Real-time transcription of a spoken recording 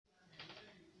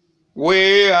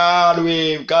We are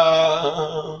with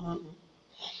God.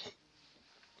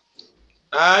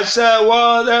 I said,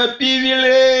 what a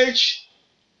privilege.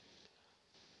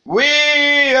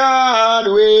 We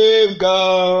are with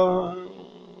God.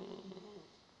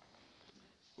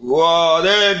 What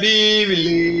a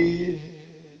privilege.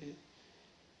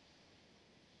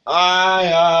 I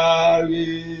am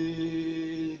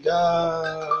with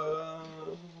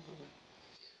God.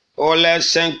 Oh,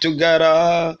 let's sing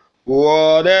together.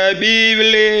 What a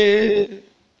privilege.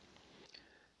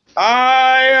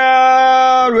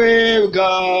 I am with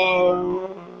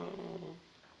God.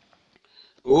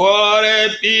 What a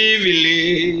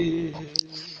privilege.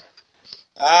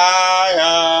 I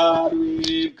am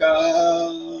with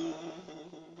God.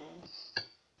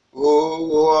 Oh,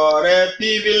 what a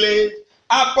privilege.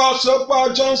 Apostle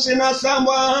Paul Johnson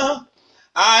Asamoah,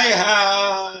 I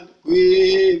had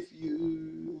with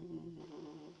you.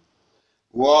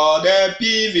 What a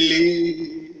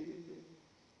privilege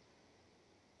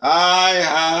I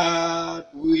had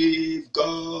with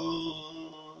God.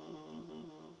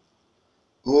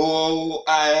 Oh,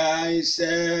 I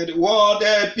said, what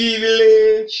a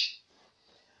privilege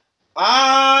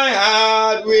I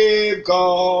had with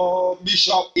God.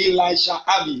 Bishop Elisha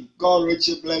Abbey, God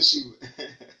richly bless you.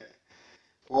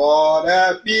 What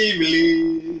a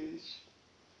privilege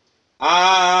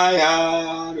I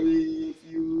had with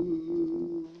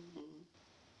you.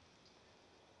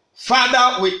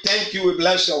 Father, we thank you, we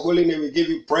bless your holy name, we give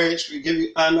you praise, we give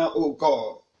you honor, O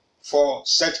God, for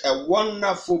such a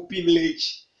wonderful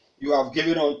privilege you have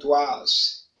given unto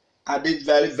us at this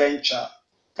very venture.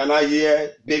 Can I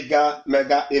hear bigger,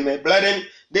 mega amen? Brethren,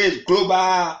 this is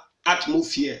global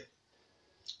atmosphere.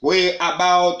 We're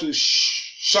about to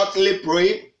shortly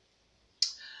pray.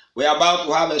 We're about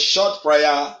to have a short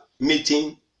prayer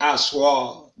meeting as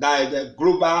well. That is the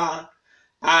global,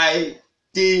 I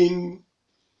think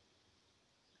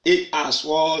it as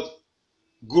well,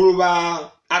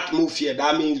 global atmosphere.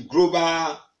 That means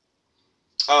global,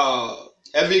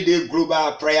 everyday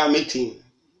global prayer meeting.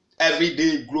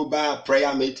 Everyday global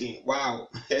prayer meeting. Wow.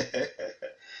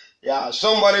 Yeah,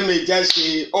 somebody may just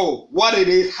say, oh, what it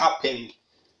is happening?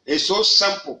 It's so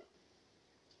simple.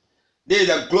 There is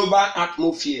a global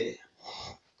atmosphere.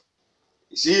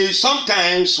 You see,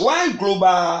 sometimes why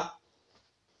global,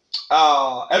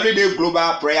 everyday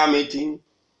global prayer meeting,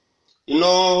 you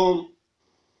know,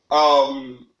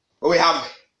 we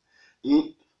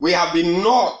have been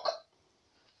knocked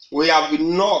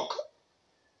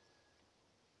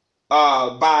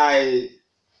by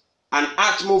an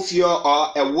atmosphere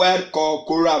or a word called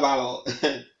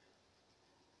coronavirus.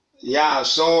 Yeah,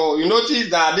 so you notice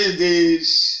that these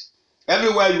days,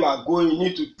 everywhere you are going, you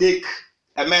need to take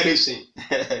a medicine.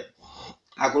 I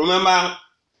can remember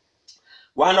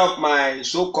one of my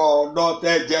so-called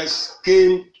daughters just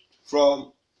came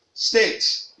from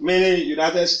States, meaning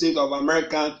United States of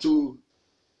America, to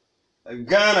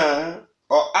Ghana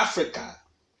or Africa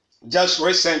just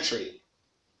recently.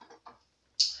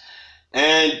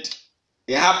 And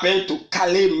it happened to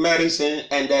carry medicine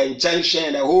and the injection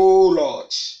and the whole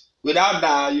lot. Without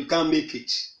that, you can't make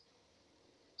it.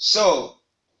 So,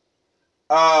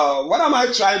 what am I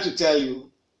trying to tell you?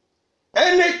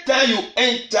 Anytime you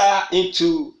enter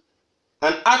into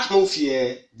an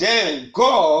atmosphere, then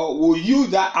God will use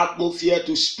that atmosphere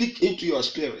to speak into your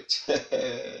spirit.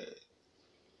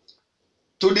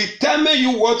 To determine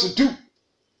you what to do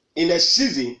in a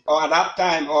season or at that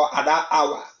time or at that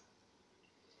hour.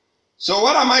 So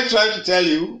what am I trying to tell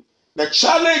you? The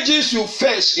challenges you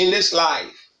face in this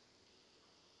life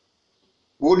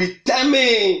will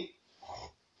determine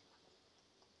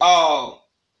your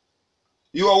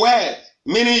word,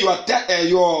 meaning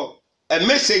your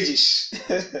messages.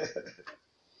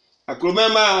 I could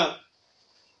remember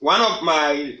one of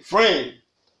my friends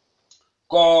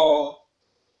called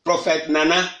Prophet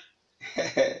Nana.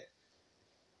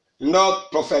 Not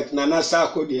Prophet Nana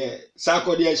Sarkodie.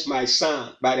 Sarkodie is my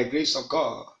son by the grace of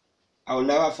God. I will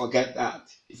never forget that.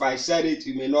 If I said it,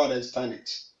 you may not understand it.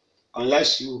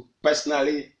 Unless you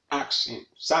personally ask him.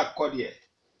 Sarkodie.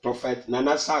 Prophet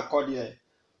Nana Sarkodie.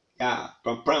 Yeah,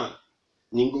 Pram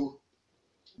Ningu.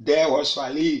 There was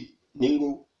Ali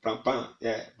Ningu Pram.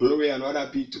 Yeah, glory and honor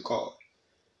be to God.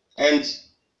 And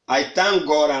I thank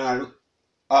God and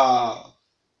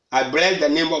I bless the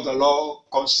name of the Lord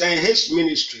concerning his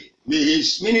ministry. May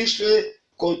his ministry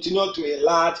continue to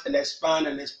enlarge and expand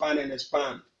and expand and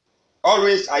expand.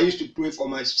 Always I used to pray for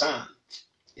my son.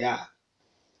 Yeah.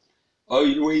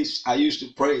 Always I used to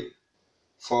pray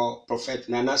for Prophet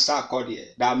Nana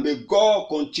Sarkodie that may God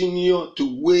continue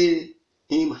to weigh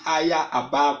him higher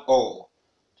above all.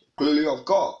 glory of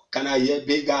God. Can I hear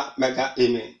bigger, mega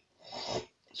amen?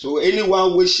 So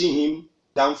anyone wishing him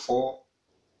downfall,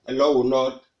 the Lord will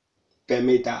not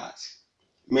permit that.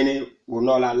 Meaning will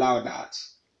not allow that.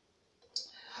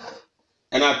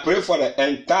 And I pray for the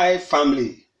entire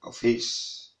family of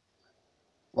his.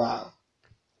 Wow.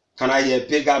 Can I hear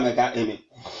bigger, mega amen?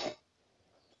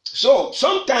 So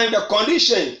sometimes the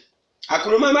condition, I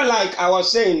can remember like I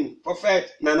was saying,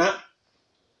 Prophet Nana,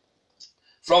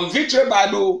 from Victory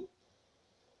Bible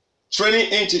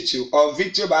Training Institute or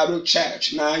Victory Bible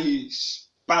Church, now he's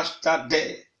pastor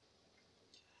there.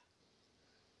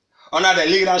 Under the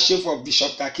leadership of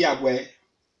Bishop Taki Abwe.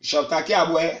 Bishop Taki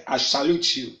Abwe, I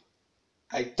salute you.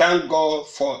 I thank God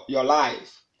for your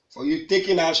life, for you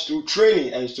taking us through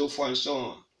training and so forth and so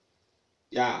on.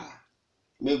 Yeah.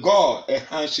 May God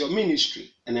enhance your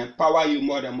ministry and empower you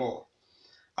more and more.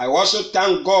 I also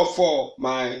thank God for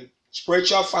my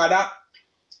spiritual father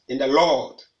in the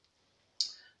Lord,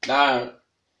 that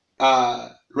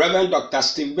Reverend Dr.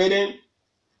 Steve Baden,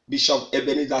 Bishop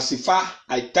Ebenezer Sifa.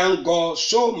 I thank God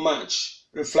so much.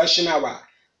 Reflection hour.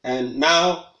 And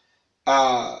now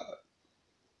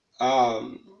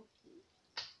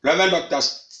Reverend Dr.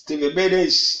 Steve Baden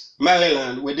is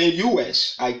Maryland within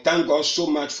US. I thank God so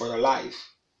much for your life.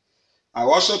 I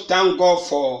also thank God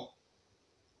for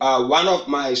one of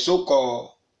my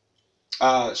so-called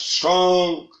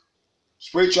strong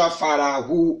spiritual father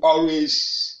who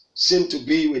always seemed to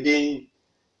be within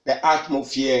the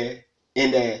atmosphere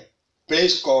in the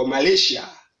place called Malaysia,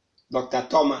 Dr.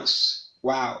 Thomas.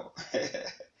 Wow.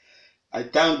 I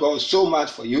thank God so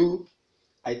much for you.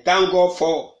 I thank God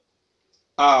for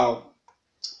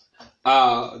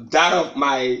that of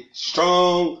my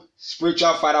strong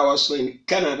spiritual father also in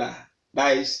Canada.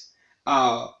 That is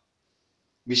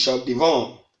Bishop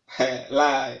Devon.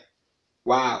 Like,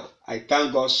 wow. I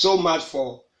thank God so much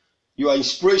for your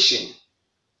inspiration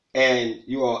and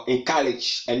your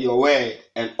encourage and your word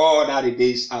and all that it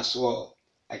is as well.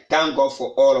 I thank God for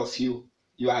all of you.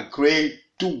 You are great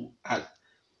too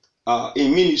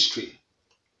in ministry.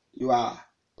 You are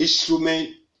instrument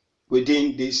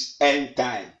within this end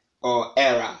time or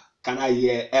era. Can I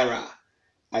hear era?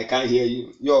 I can't hear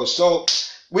you. So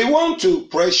we want to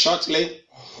pray shortly.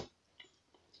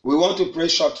 We want to pray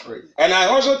shortly. And I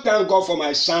also thank God for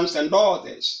my sons and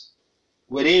daughters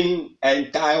within the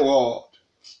entire world.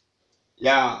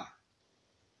 Yeah.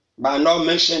 But I'm not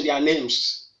mentioning their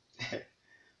names.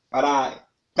 But I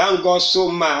thank God so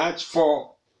much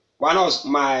for one of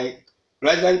my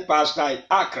resident pastor in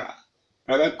Accra,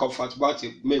 Reverend Comfort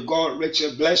Body. May God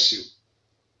richly bless you.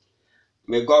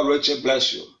 May God richly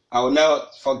bless you. I will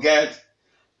not forget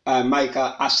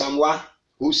Michael Asamoah,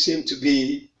 who seemed to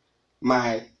be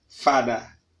my father.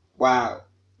 Wow.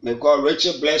 May God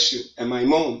richly bless you. And my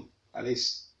mom, at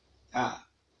least. My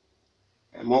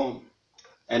mom.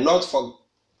 And not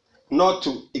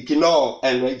to ignore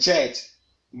and reject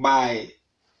my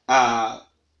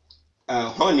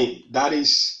honey. That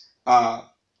is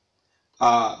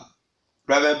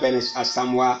Reverend Bennett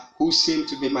Asamoah, who seemed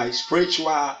to be my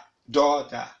spiritual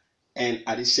daughter. And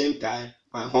at the same time,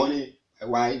 my honey, my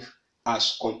wife,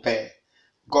 as compared.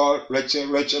 God, Rachel,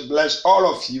 bless all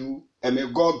of you, and may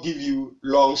God give you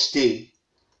long stay,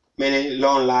 meaning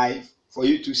long life, for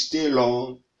you to stay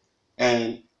long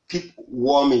and keep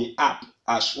warming up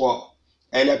as well.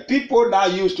 And the people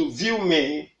that used to view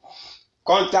me,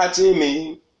 contacting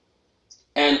me,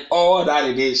 and all that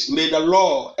it is, may the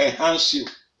Lord enhance you.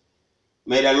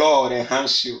 May the Lord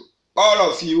enhance you.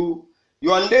 All of you,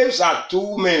 your names are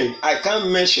too many. I can't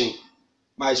mention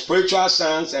my spiritual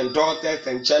sons and daughters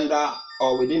and gender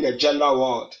or within the gender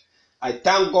world. I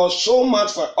thank God so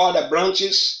much for all the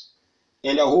branches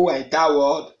in the whole entire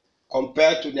world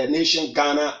compared to the nation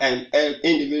Ghana and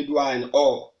individual and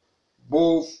all,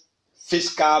 both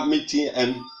physical meeting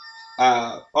and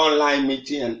online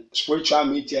meeting and spiritual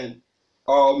meeting and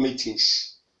all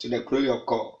meetings to the glory of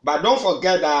God. But don't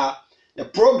forget that the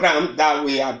program that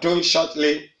we are doing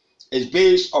shortly is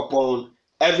based upon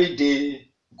everyday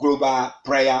global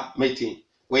prayer meeting.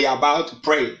 We are about to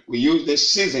pray. We use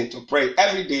this season to pray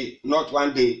every day, not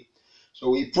one day. So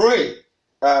we pray.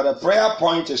 The prayer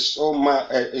point is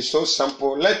so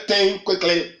simple. Let's think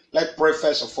quickly. Let's pray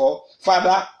first of all.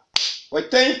 Father, we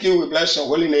thank you. We bless your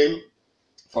holy name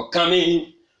for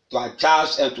coming to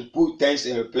adjust and to put things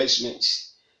in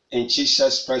replacements. In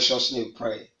Jesus' precious name,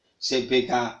 pray. Say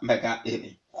bigger, mega,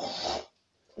 amen.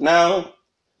 Now,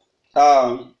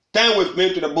 turn with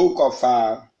me to the book of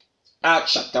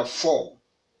Acts chapter 4.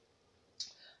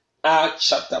 Acts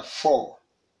chapter 4.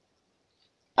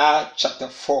 Acts chapter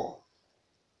 4.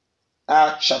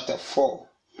 Acts chapter 4.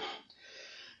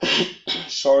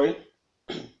 Sorry.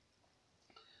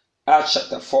 Acts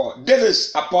chapter 4. This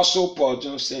is Apostle Paul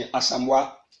Johnson,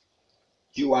 Asamoah.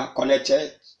 You are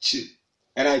connected to.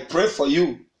 And I pray for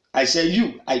you. I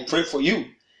say I pray for you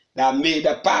that may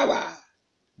the power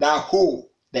that hold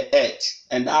the earth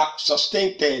and that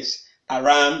sustain things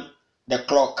around the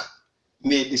clock,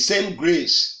 may the same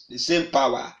grace, the same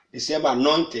power, the same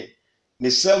anointing,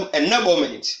 the same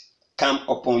enablement come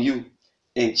upon you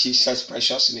in Jesus'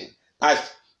 precious name. As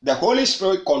the Holy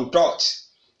Spirit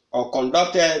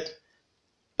conducted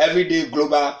everyday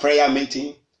global prayer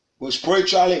meeting, both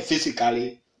spiritually and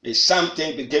physically, there's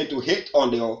something begin to hit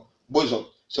on your bosom,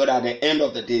 so that at the end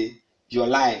of the day, your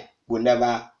life will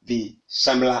never be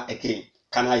similar again.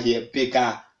 Can I hear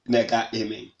bigger, mega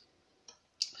amen?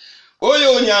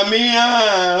 Oyo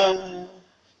nyamia,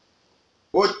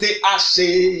 ote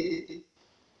ase,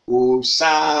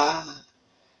 osa,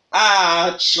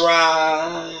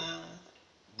 atra,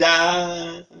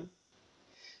 da.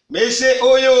 Me say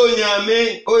oyo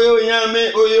nyame,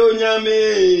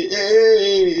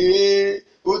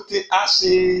 ote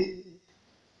ase,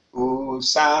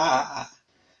 osa,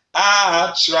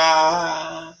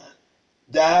 atra,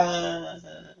 da.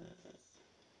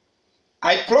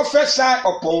 I prophesy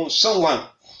upon someone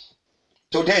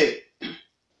today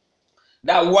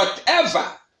that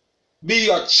whatever be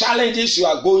your challenges you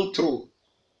are going through,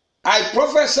 I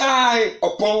prophesy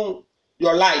upon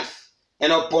your life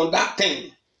and upon that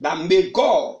thing that may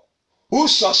God, who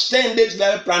sustained this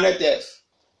very planet Earth,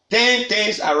 turn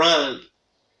things around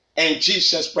in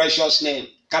Jesus' precious name.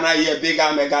 Can I hear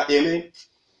bigger, mega amen?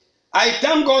 I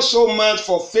thank God so much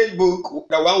for Facebook,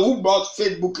 the one who brought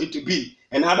Facebook into being,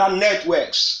 and other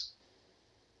networks.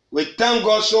 We thank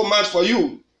God so much for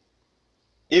you.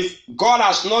 If God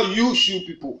has not used you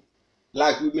people,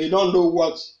 like we may not know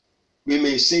what we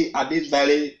may say at this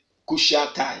very crucial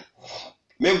time.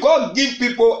 May God give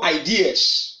people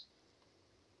ideas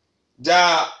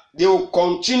that they will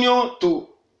continue to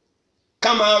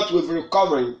come out with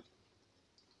recovery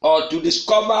or to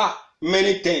discover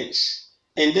many things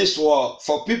in this world,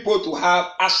 for people to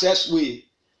have access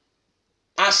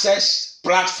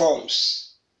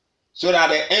platforms, so that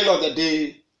at the end of the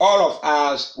day, all of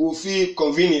us will feel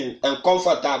convenient and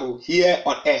comfortable here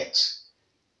on earth.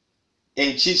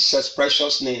 In Jesus'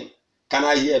 precious name. Can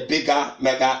I hear bigger,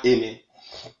 mega amen?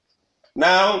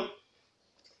 Now,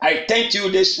 I thank you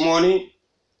this morning.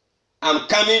 I'm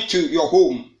coming to your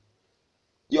home,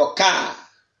 your car,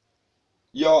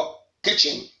 your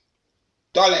kitchen,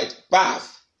 toilet,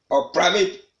 bath, or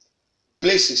private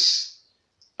places.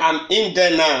 I'm in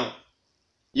there now.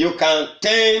 You can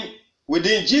turn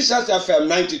within Jesus FM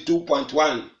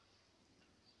 92.1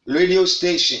 radio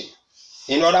station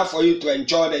in order for you to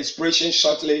enjoy the inspiration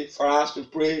shortly, for us to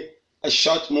pray a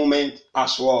short moment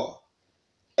as well.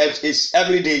 It's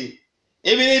every day.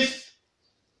 Even if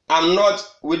I'm not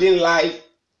within life,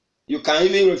 you can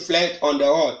even reflect on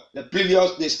the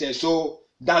previous distance. So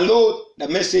download the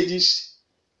messages,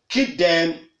 keep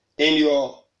them in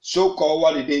your so-called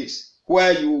what it is,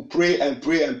 where you pray and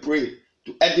pray and pray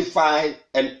to edify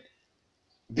and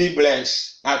be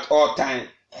blessed at all times.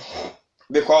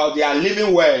 Because they are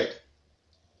living word.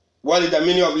 What is the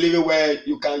meaning of living word?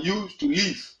 You can use to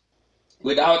live.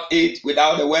 Without it,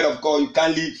 without the word of God, you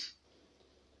can't live.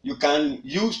 You can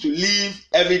use to live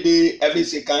every day, every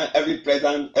second, every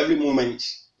present, every moment.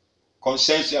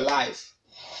 Concerns your life.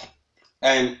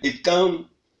 And it can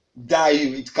die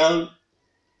you. It can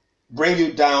bring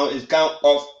you down. It can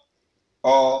off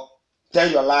or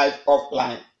turn your life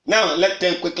offline. Now, let's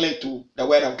turn quickly to the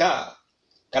word of God.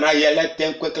 Can I hear? Let's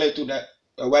turn quickly to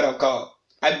the word of God.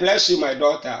 I bless you, my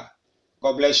daughter.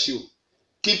 God bless you.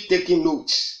 Keep taking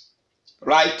notes,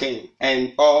 writing,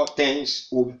 and all things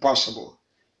will be possible.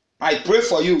 I pray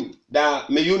for you that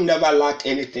may you never lack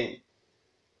anything.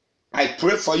 I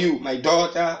pray for you, my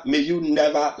daughter, may you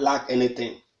never lack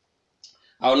anything.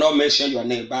 I will not mention your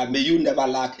name, but may you never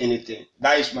lack anything.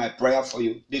 That is my prayer for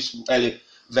you, this early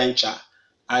venture.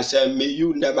 I said, may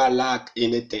you never lack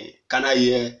anything. Can I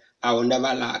hear? I will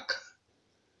never lack.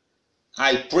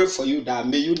 I pray for you that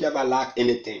may you never lack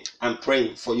anything. I'm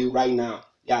praying for you right now.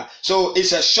 Yeah. So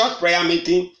it's a short prayer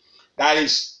meeting that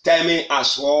is terming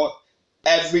as well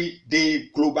everyday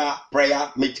global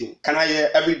prayer meeting. Can I hear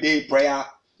everyday prayer,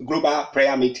 global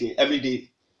prayer meeting every day?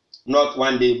 Not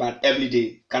one day, but every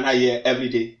day. Can I hear every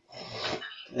day?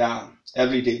 Yeah,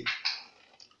 every day.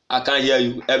 I can hear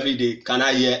you every day. Can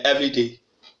I hear every day?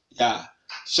 Yeah.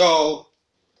 So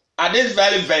at this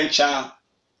very venture,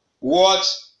 what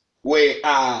we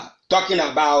are talking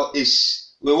about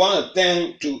is we want to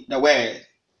turn to the word.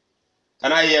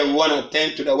 Can I hear? We want to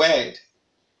turn to the word.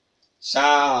 So,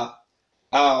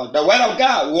 the word of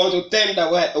God, we want to turn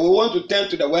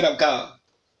to the word of God.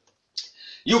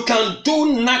 You can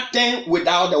do nothing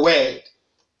without the word.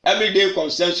 Every day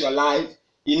concerns your life,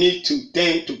 you need to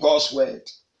turn to God's word.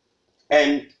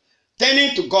 And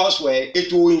turning to God's word,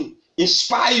 it will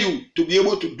inspire you to be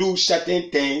able to do certain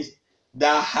things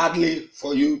that are hardly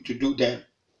for you to do them.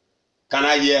 Can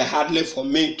I hear hardly for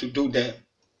me to do them?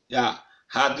 Yeah,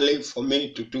 hardly for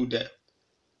me to do them.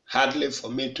 Hardly for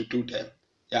me to do them.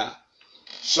 Yeah.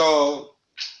 So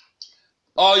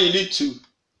all you need to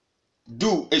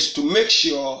do is to make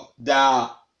sure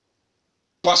that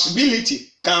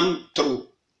possibility come true.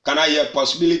 Can I hear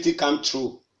possibility come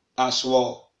true as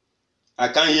well? I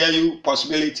can hear you,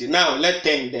 possibility. Now let's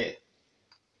turn there.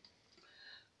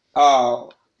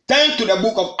 Turn to the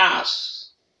book of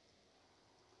Acts.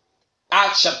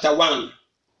 Acts chapter 1.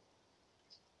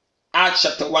 Acts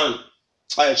chapter 1.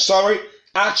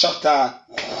 Acts chapter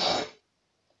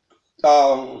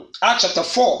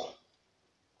 4.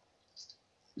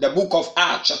 The book of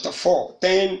Acts chapter 4.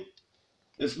 Turn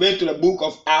with me to the book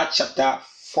of Acts chapter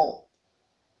 4.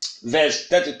 Verse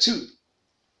 32.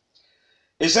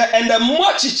 It said, and the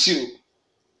multitude,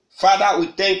 Father, we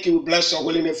thank you, we bless your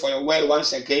holy name for your word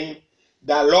once again.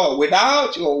 That Lord,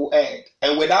 without your word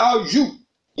and without you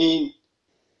in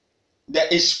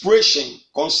the inspiration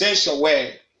concerns your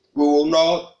word, we will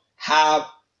not have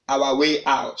our way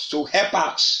out. So help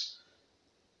us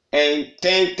and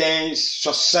turn things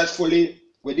successfully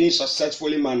within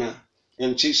successfully manner.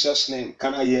 In Jesus' name.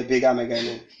 Can I hear bigger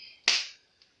again?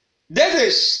 This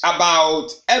is about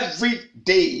every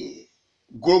day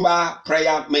global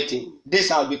prayer meeting. This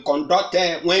has been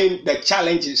conducted when the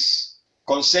challenges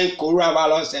concern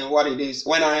coronavirus and what it is.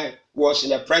 When I was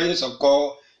in the presence of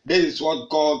God, this is what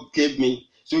God gave me.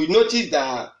 So you notice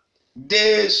that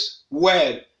this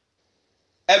word,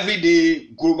 everyday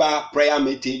global prayer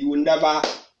meeting, you will never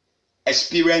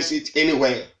experience it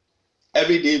anywhere.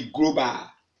 Everyday global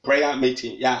prayer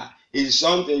meeting, yeah, is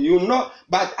something you know,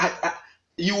 but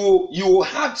you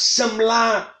have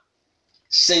similar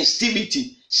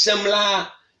sensitivity, similar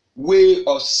way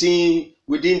of seeing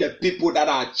within the people that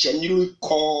are genuinely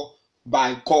called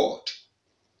by God.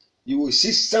 You will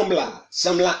see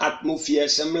similar atmosphere,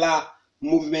 similar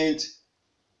movement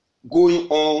going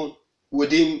on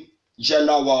within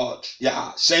general world.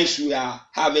 Yeah, since we are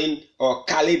having or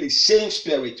carry the same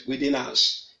spirit within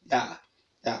us. Yeah.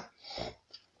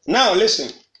 Now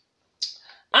listen.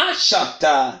 Acts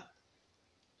chapter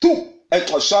 2.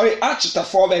 Acts chapter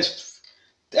 4 verse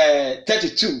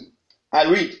 32. I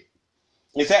read.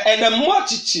 It said, and the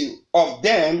multitude of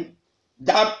them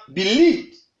that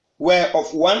believed were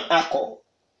of one accord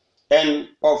and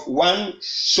of one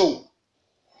soul.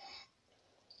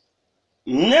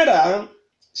 Neither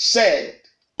said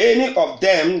any of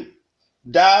them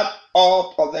that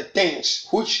all of the things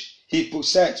which he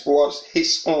possessed was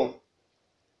his own,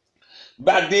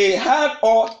 but they had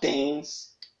all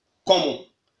things common.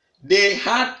 They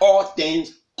had all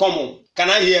things common. Can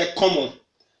I hear common?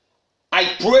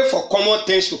 I pray for common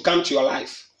things to come to your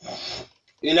life.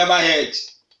 You never heard.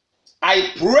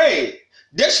 I pray.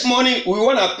 This morning we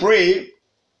want to pray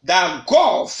that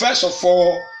God, first of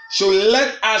all, should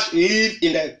let us live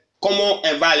in a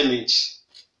common environment.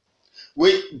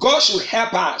 God should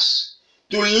help us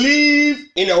to live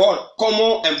in a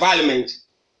common environment.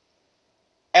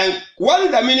 And what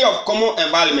is the meaning of common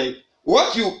environment?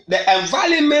 The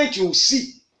environment you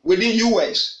see within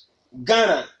US,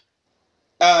 Ghana,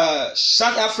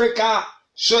 South Africa,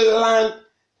 Switzerland,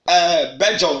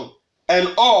 Belgium,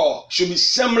 and all should be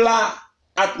similar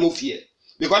atmosphere.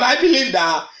 Because I believe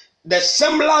that the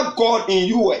similar God in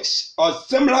US or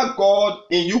similar God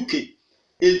in UK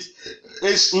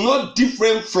is not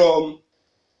different from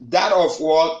that of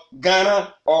what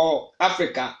Ghana or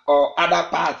Africa or other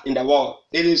parts in the world.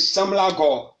 It is similar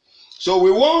God. So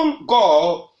we want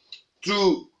God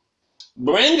to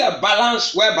bring a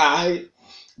balance whereby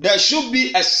there should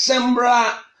be a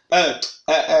similar,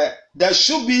 there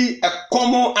should be a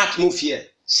common atmosphere,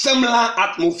 similar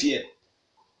atmosphere,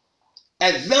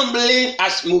 a resembling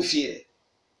atmosphere.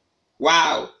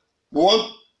 Wow. We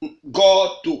want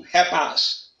God to help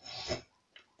us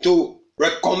to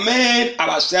recommend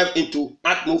ourselves into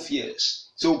atmospheres.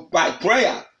 So by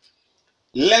prayer,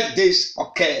 let this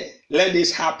occur, let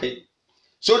this happen,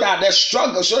 so that the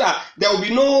struggle, so that there will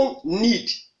be no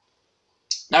need.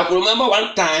 I can remember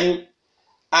one time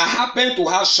I happened to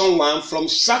have someone from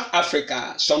South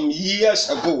Africa some years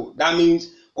ago. That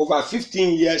means over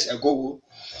 15 years ago.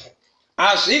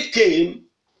 As he came,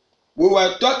 we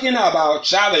were talking about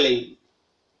traveling.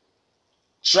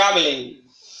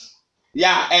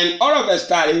 Yeah, and all of a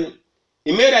sudden,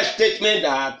 He made a statement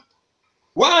that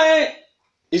why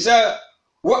is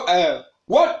what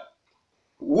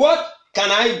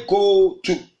can I go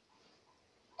to,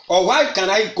 or why can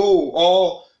I go,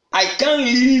 or I can't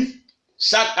leave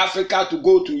South Africa to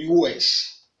go to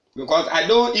US because I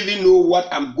don't even know what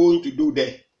I'm going to do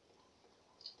there.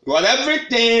 Because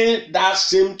everything that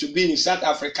seems to be in South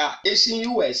Africa is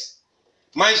in US.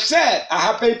 Myself, I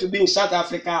happen to be in South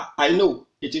Africa. I know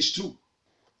it is true.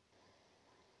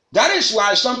 That is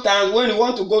why sometimes when you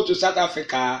want to go to South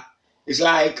Africa, it's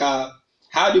like,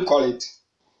 how do you call it?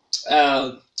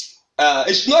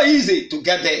 It's not easy to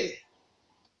get there.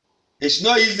 It's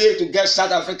not easy to get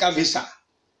South Africa visa.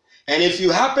 And if you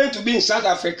happen to be in South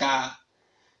Africa,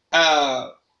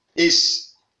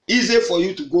 it's easy for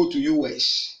you to go to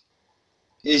US.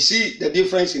 You see the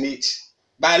difference in it.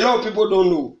 But a lot of people don't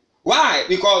know. Why?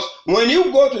 Because when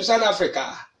you go to South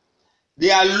Africa,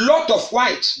 there are a lot of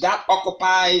whites that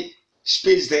occupy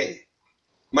space there.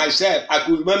 Myself, I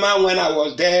could remember when I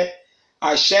was there,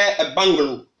 I shared a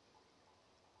bungalow.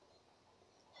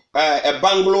 A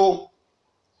bungalow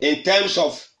in terms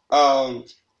of a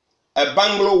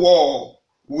bungalow wall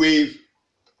with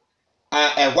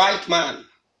a white man.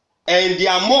 And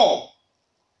there are more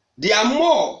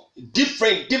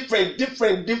different. The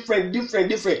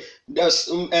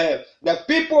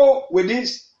people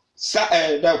within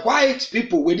the white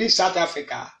people within South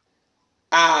Africa,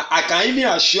 I can even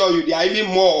assure you, they are even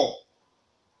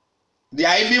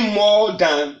more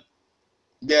than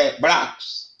the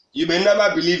blacks. You may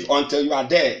never believe until you are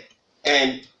there,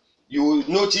 and you will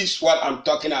notice what I'm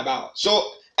talking about.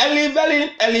 So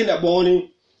very early in the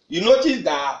morning, you notice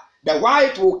that the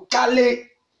white will carry,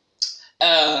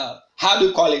 how do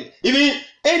you call it? Even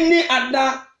any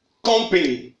other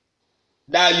company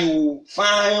that you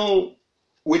find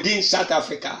within South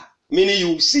Africa, meaning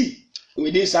you see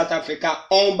within South Africa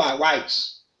owned by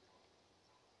whites.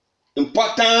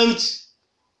 Important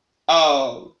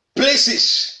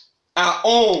places are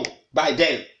owned by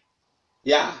them.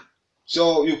 Yeah.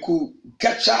 So you could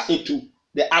capture into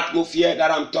the atmosphere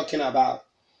that I'm talking about.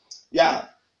 Yeah.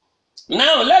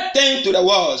 Now let's turn to the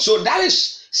world. So that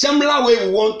is similar way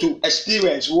we want to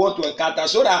experience, we want to encounter,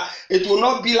 so that it will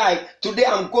not be like today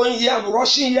I'm going here, I'm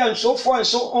rushing here, and so forth and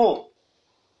so on.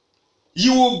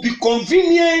 You will be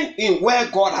convenient in where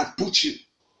God has put you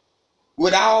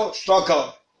without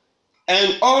struggle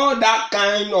and all that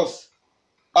kind of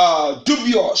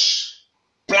dubious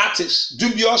practice.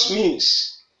 Dubious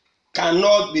means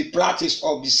cannot be practiced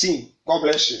or be seen. God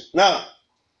bless you. Now,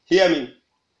 hear me.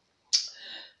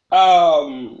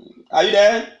 Are you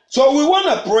there? So we want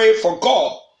to pray for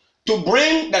God to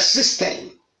bring the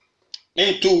system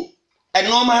into a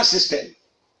normal system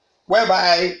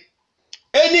whereby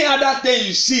any other thing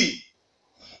you see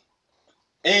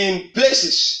in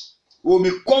places will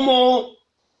be common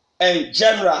and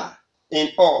general in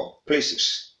all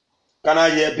places. Can I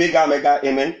hear big mega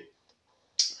amen?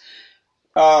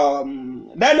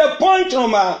 Then the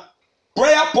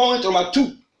prayer point number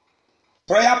 2.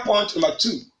 Prayer point number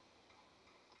 2.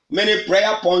 Meaning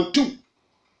prayer point 2.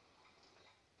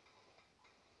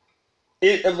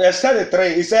 Verse 33,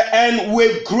 it said, and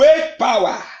with great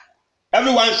power.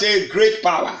 Everyone say great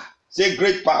power. Say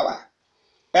great power.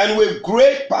 And with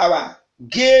great power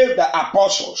gave the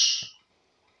apostles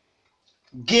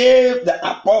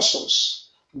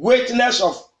witness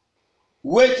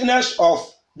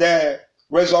of the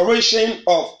resurrection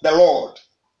of the Lord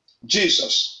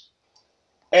Jesus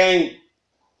and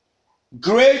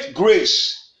great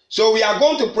grace. So we are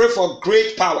going to pray for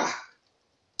great power.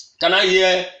 Can I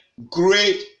hear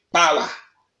great power?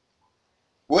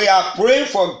 We are praying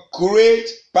for great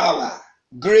power.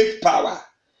 Great power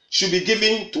should be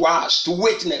given to us to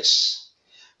witness.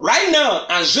 Right now,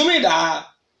 assuming that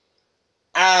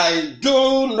I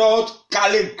do not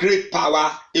carry great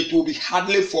power, it will be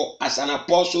hardly for as an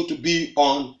apostle to be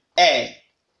on air.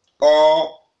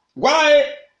 Or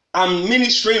why I'm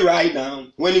ministering right now,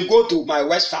 when you go to my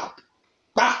WhatsApp,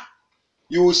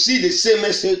 you will see the same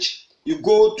message. You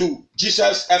go to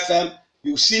Jesus FM,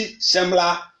 you see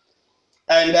similar.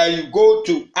 And then you go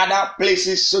to other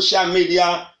places, social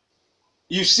media,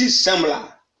 you see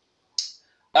similar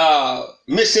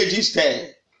messages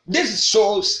there. This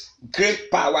shows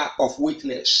great power of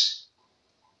witness.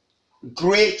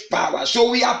 Great power. So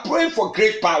we are praying for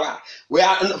great power. We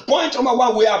are point number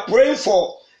 1, we are praying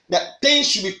for that things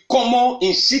should be common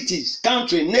in cities,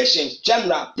 country, nations,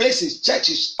 general, places,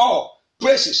 churches, all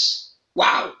places.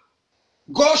 Wow.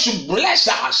 God should bless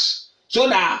us so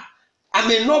that I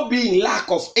may not be in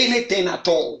lack of anything at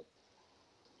all.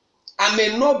 I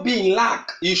may not be in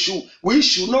lack. We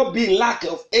should not be in lack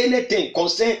of anything,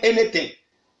 concern anything.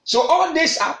 So all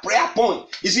these are prayer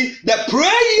points. You see, the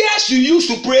prayers you used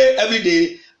to pray every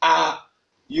day are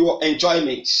your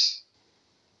enjoyments.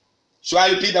 So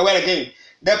I repeat the word again.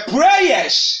 The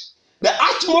prayers, the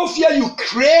atmosphere you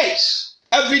create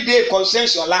every day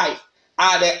concerns your life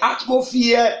are the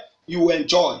atmosphere you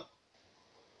enjoy.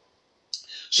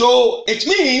 So it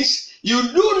means you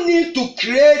don't need to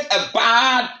create a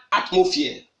bad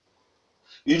atmosphere.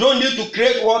 You don't need to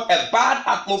create what? A bad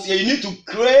atmosphere. You need to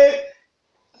create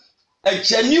a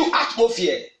genuine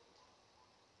atmosphere.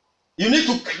 You need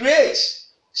to create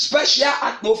special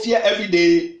atmosphere every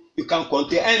day you can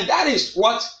contain. And that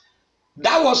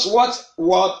was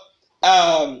what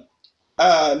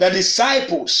the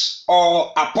disciples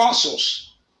or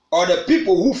apostles or the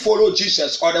people who follow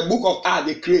Jesus or the book of Acts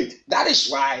they create. That is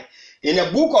why in the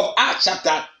book of Acts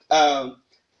chapter 4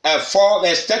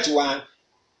 verse 31,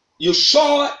 you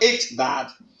saw it that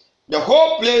the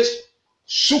whole place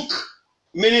shook,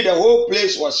 meaning the whole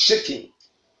place was shaking.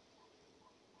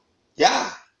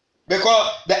 Yeah,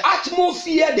 because the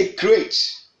atmosphere they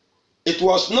create, it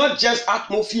was not just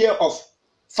atmosphere of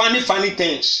funny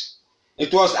things.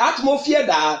 It was atmosphere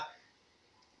that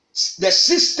the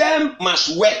system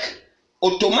must work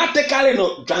automatically,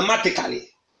 not dramatically.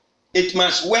 It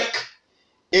must work.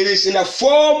 It is in the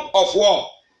form of what?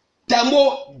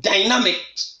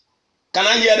 Thermodynamics. Can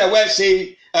I hear the word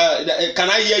say? Can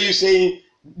I hear you saying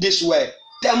this word?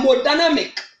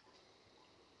 Thermodynamic.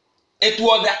 It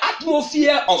was the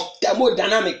atmosphere of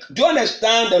thermodynamic. Do you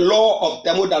understand the law of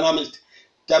thermodynamics?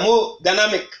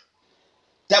 Thermodynamic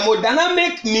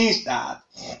means that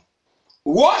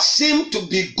what seemed to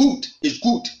be good is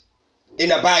good in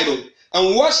the Bible,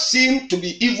 and what seemed to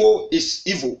be evil is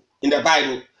evil in the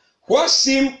Bible. What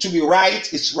seemed to be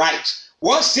right is right.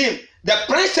 The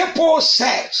principle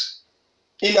says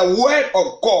in the word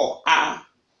of God are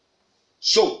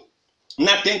so.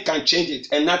 Nothing can change it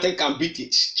and nothing can beat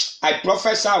it. I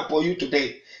prophesy upon you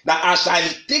today that as I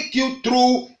take you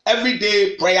through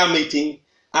everyday prayer meeting,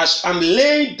 as I'm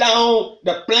laying down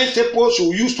the principles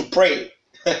you used to pray,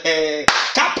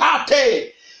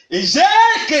 Kapate,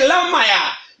 Ezekiel,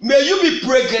 may you be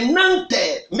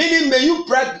pregnanted, meaning may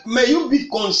you be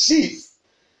conceived,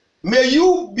 may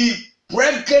you be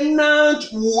pregnant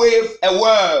with a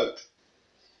word.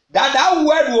 That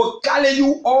word will carry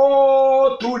you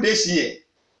all through this year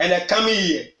and the coming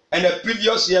year and the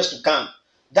previous years to come.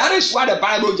 That is why the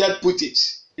Bible just put it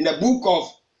in the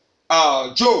book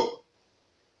of Job.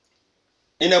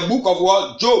 In the book of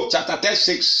what? Job chapter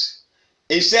 36.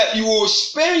 It said, you will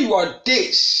spend your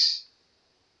days,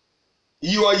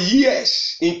 your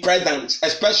years in presence,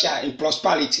 especially in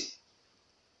prosperity,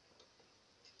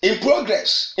 in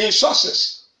progress, in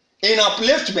success, in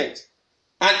upliftment,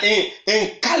 and in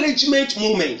encouragement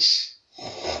moments.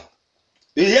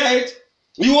 You hear it?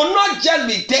 You will not just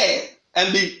be there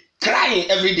and be crying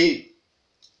every day.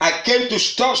 I came to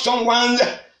stop someone's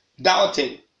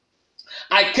doubting.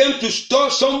 I came to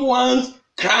stop someone's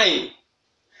crying.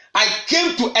 I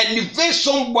came to elevate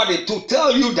somebody to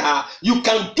tell you that you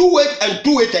can do it and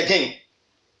do it again.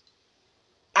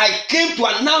 I came to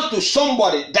announce to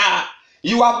somebody that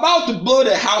you are about to build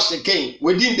a house again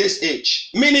within this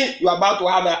age. Meaning you are about to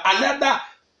have another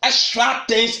extra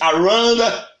things around,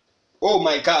 oh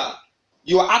my God,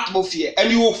 your atmosphere.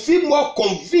 And you will feel more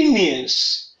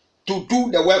convenience to do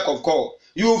the work of God.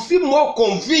 You will feel more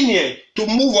convenient to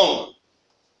move on.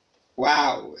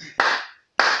 Wow.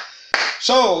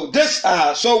 So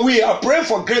we are praying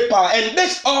for great power. And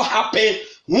this all happens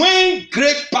when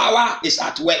great power is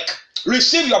at work.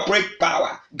 Receive your great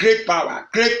power, great power,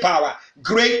 great power,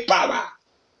 great power,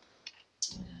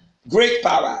 great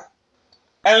power.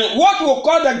 And what we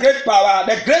call the great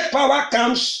power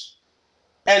comes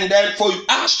and then for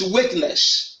us to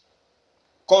witness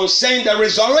concerning the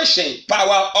resurrection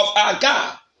power of our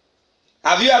God.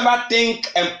 Have you ever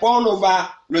think and ponder over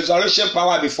resurrection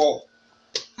power before?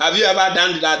 Have you ever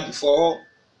done that before?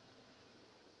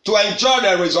 To enjoy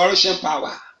the resurrection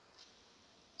power.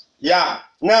 Yeah,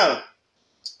 now,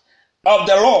 of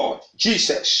the Lord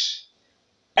Jesus.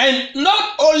 And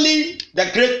not only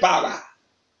the great power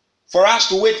for us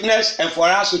to witness and for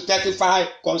us to testify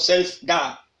concerns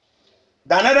God.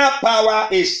 The another power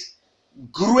is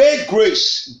great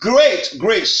grace. Great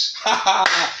grace.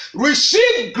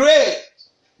 Receive great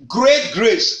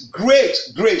grace. Great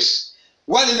grace.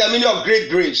 What is the meaning of great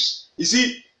grace? You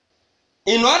see,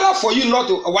 in order for you not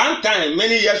to, one time,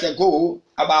 many years ago,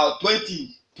 about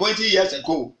 20 years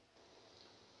ago,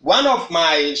 one of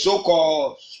my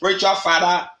so-called spiritual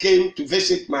father came to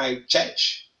visit my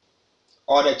church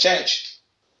or the church.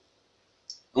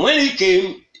 When he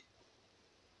came,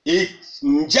 he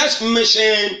just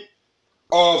mentioned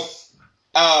of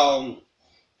I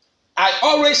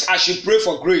should pray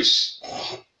for grace.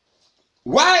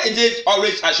 Why is it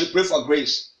always I should pray for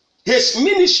grace? His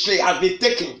ministry has been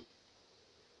taken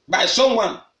by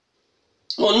someone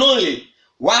unknowingly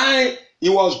while he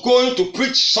was going to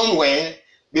preach somewhere.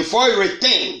 Before he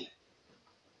returned,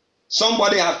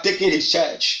 somebody had taken his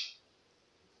church.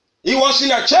 He was in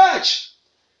a church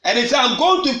and he said, I'm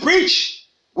going to preach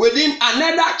within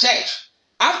another church.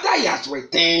 After he has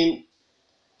returned,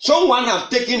 someone has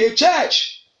taken a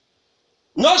church.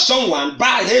 Not someone,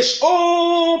 but his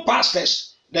own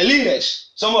pastors, the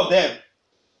leaders, some of them.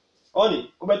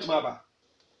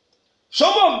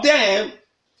 Some of them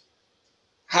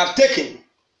have taken.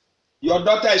 Your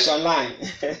daughter is online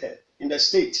in the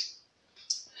state.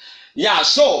 Yeah,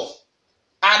 so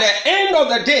at the end of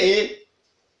the day,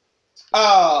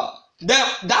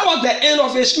 that was the end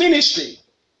of his ministry.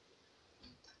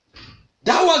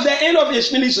 That was the end of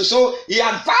his ministry. So he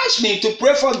advised me to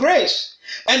pray for grace.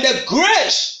 And the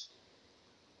grace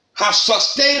has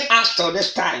sustained us till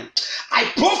this time. I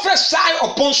prophesy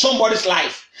upon somebody's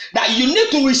life that you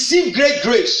need to receive great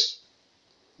grace.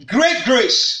 Great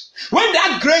grace. When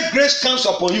that great grace comes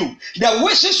upon you, the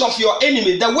wishes of your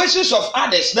enemy, the wishes of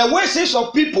others, the wishes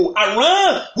of people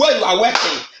around where you are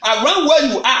working, around where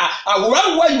you are,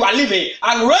 around where you are living,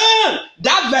 around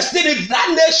that vicinity, that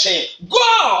nation,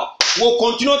 God will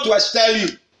continue to extol you,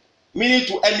 meaning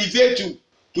to elevate you,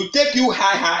 to take you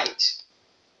high heights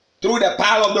through the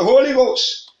power of the Holy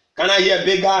Ghost. Can I hear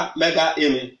bigger, mega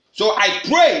amen? So I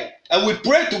pray, and we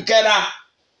pray together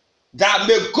that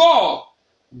may God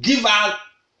give us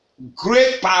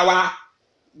great power,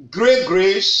 great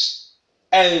grace,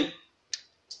 and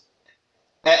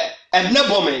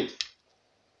enablement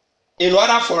in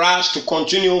order for us to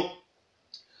continue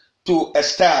to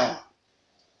excel.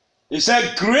 He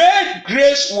said, great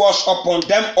grace was upon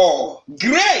them all.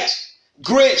 Great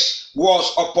grace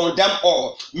was upon them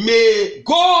all. May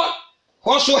God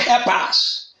also help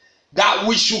us that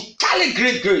we should carry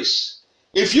great grace.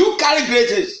 If you carry great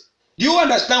grace, do you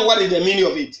understand what is the meaning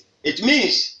of it? It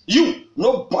means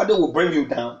nobody will bring you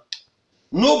down.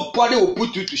 Nobody will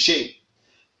put you to shame.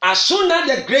 As soon as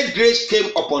the great grace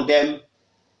came upon them,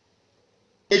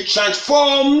 it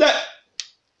transformed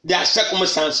their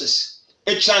circumstances.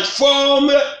 It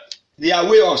transformed their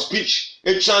way of speech.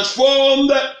 It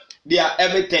transformed their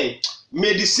everything.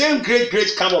 May the same great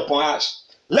grace come upon us.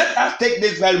 Let us take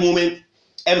this very moment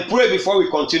and pray before we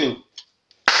continue.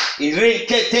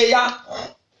 Let's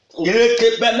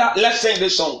sing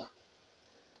this song.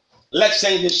 Let's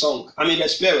sing this song. I'm in the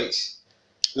spirit.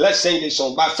 Let's sing this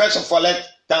song. But first of all, let's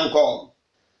thank God.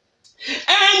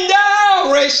 And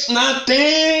there is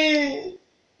nothing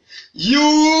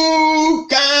you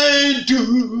can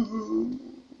do.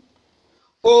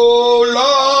 Oh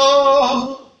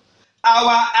Lord,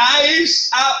 our eyes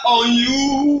are on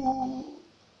you.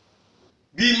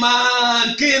 Be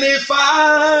magnified.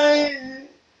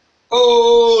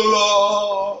 Oh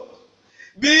Lord,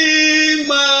 be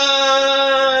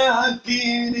magnified.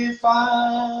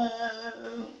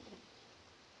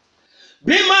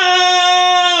 Be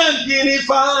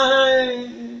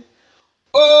magnified.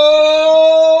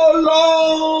 Oh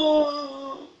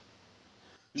Lord,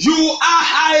 you are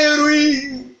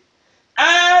highly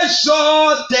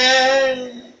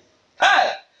exalted.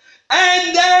 Hey,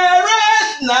 and there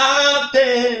is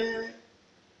nothing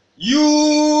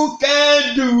you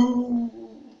can do.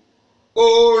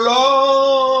 Oh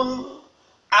Lord,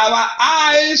 our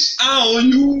eyes are on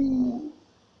you.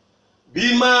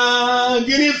 Be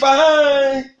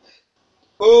magnified.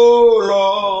 Oh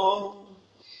Lord,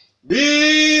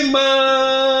 be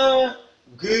magnified.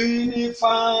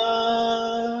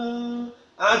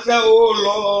 I say, oh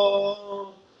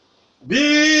Lord,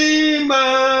 be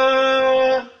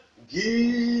magnified.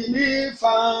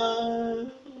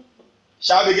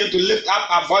 Shall we begin to lift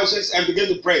up our voices and begin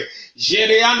to pray?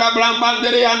 Jerianda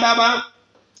Brambandere Andaba.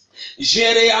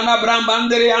 Jerianda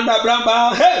Brambandere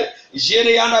Andabramba. Hey!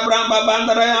 Jerianda Bramba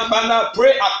Bandara Banda.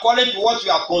 Pray according to what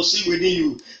you have conceived within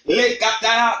you.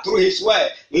 Lekataya through his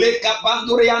word.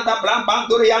 Lekabandurianda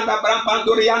Brambandurianda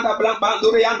Brambandurianda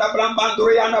Brambandurianda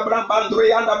Brambandurianda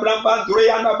Brambandurianda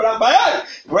Brambandurianda Bramba. Hey!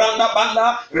 Randa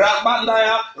Banda,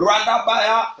 Rambandaya,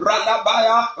 Randabaya,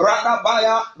 Randabaya,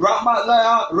 Randabaya,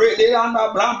 Rambandaya,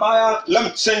 Redianda Brambaya. Let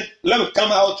me sing, let me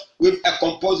come out with a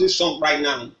composite song right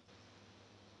now.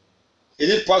 Is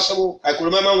it possible? I could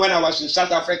remember when I was in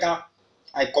South Africa,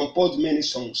 I composed many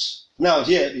songs. Now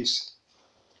here it is.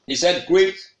 He said,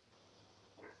 great,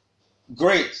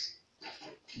 great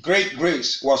Great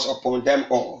grace was upon them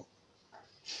all.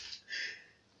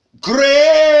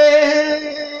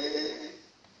 Great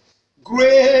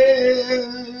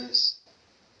grace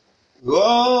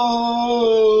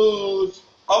was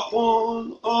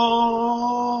upon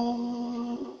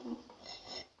all.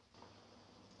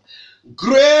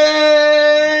 Great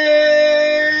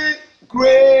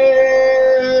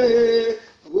grace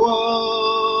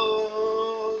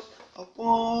was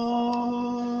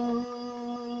upon.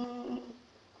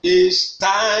 It's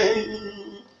time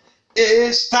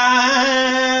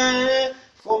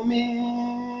for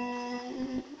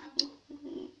me.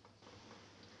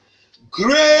 Great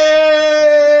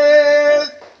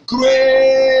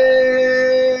grace.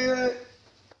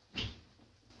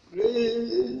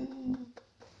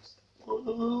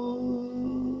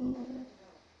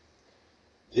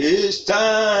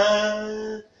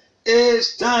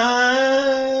 It's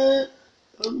time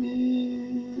for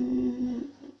me.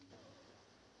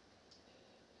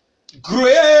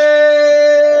 Great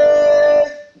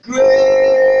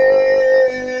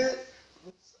grace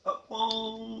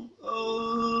upon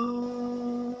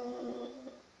all.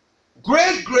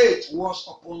 Great grace was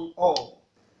upon all.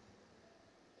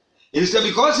 It is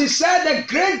because he said that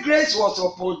great grace was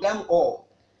upon them all.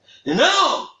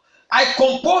 Now, I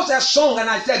composed a song and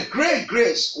I said great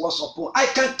grace was upon. I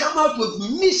can come out with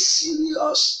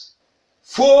mysterious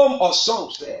form of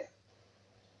songs there.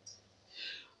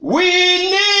 We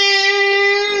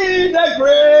need a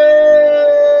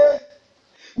grace.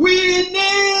 We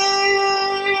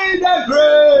need a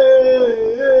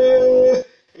grace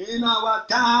in our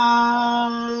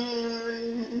time.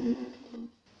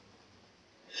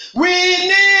 We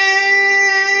need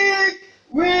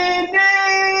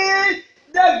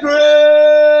the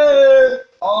grace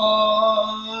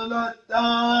all the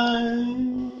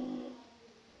time.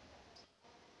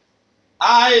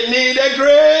 I need a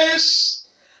grace.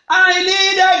 I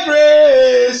need a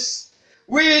grace.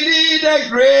 We need a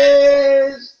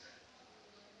grace.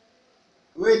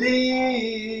 We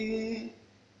need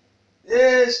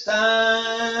this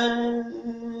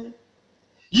time.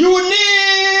 You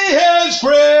need His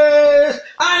grace.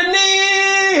 I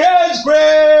need His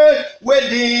grace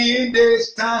within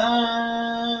this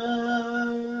time.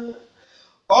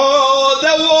 All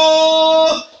the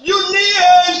world, you need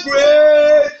His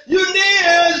grace. You need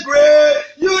His grace.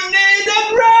 You need the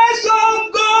grace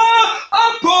of God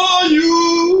upon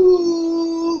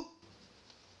you.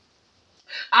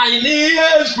 I need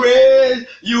His grace.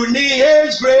 You need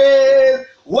His grace.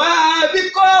 Why?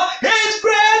 Because His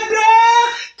great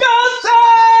grace can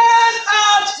set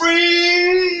us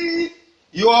free.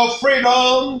 Your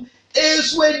freedom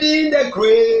is within the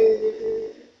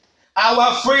grace.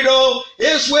 Our freedom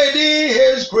is within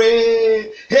His grace.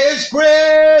 His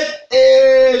grace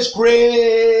is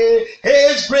great.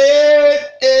 His grace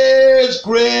is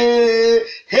great.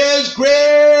 His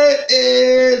grace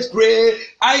is great.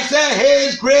 I said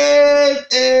His grace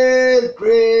is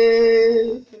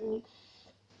great.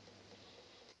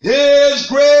 His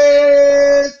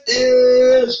grace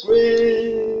is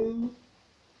great.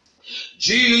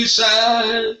 Jesus,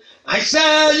 I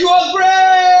said your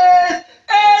grace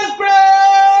is great.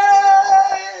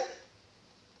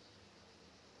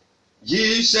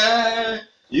 Jesus,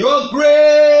 your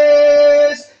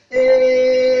grace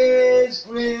is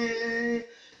great.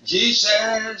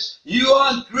 Jesus,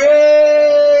 your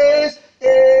grace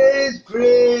is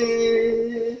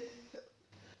great.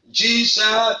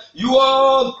 Jesus,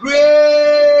 your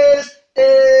grace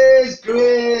is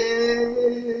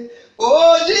great.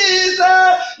 Oh,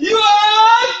 Jesus, your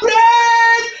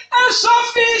grace is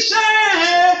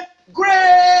sufficient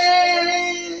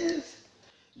grace.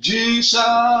 Jesus,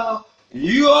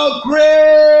 your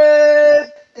grace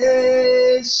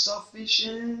is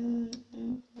sufficient.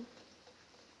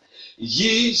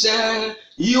 Jesus,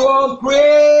 your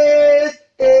grace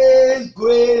is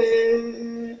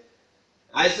great.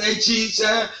 I say,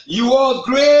 Jesus, your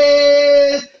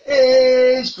grace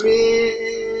is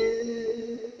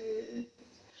great.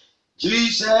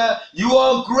 Jesus,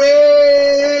 your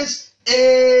grace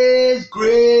is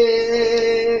great.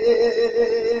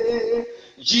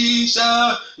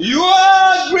 Jesus,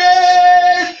 your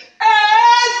grace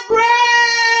is great.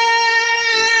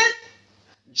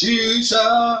 Jesus,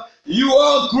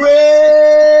 your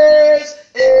grace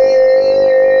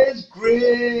is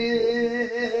great.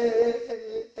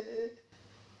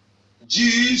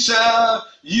 Jesus,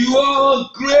 your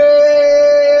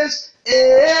grace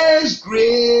is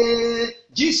great.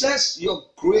 Jesus, your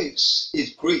grace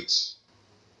is great.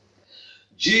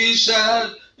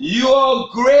 Jesus, your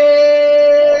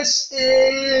grace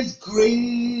is great.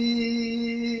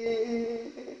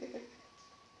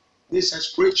 is a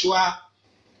spiritual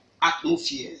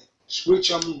atmosphere,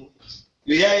 spiritual mood.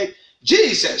 You hear it?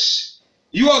 Jesus,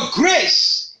 your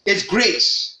grace is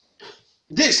grace.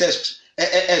 This is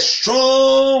a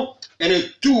strong and a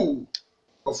tool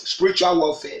of spiritual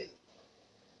warfare.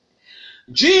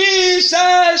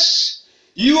 Jesus,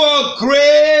 your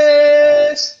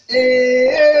grace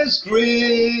is great.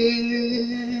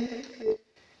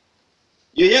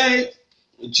 You hear it?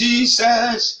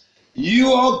 Jesus,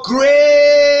 your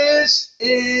grace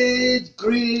is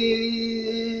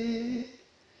great.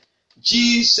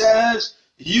 Jesus,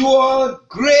 your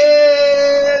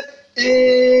grace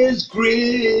is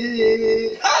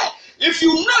great. If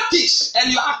you notice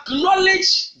and you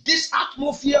acknowledge this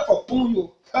atmosphere upon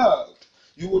your heart,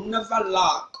 you will never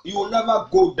lack. You will never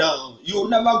go down. You will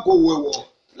never go wayward.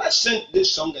 Let's sing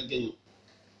this song again.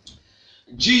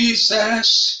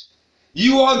 Jesus,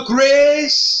 your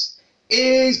grace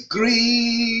is great.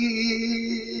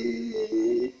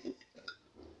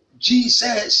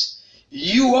 Jesus,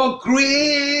 your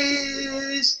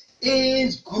grace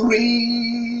is great.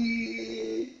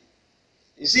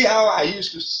 You see how I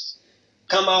used to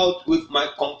come out with my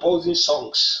composing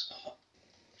songs?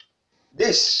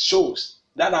 This shows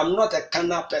that I'm not a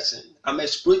carnal person. I'm a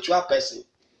spiritual person.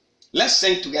 Let's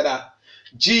sing together.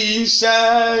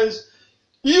 Jesus,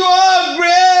 your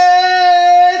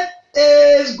grace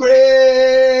is great.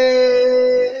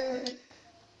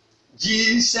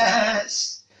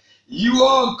 Jesus,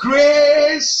 your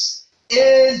grace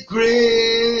is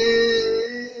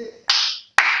great.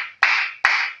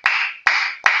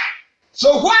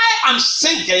 So while I'm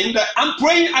singing, I'm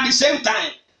praying at the same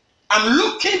time. I'm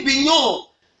looking beyond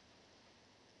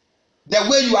the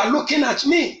way you are looking at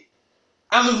me.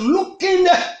 I'm looking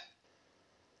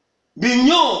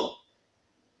beyond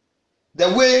the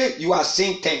way you are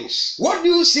seeing things. What do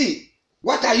you see?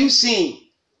 What are you seeing?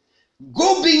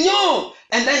 Go beyond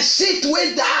and then see to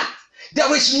it that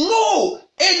there is no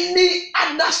any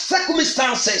other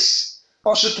circumstances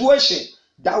or situation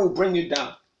that will bring you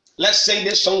down. Let's sing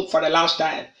this song for the last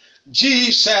time.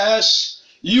 Jesus,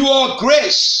 your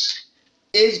grace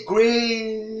is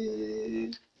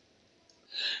great.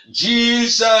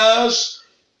 Jesus,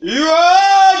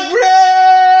 your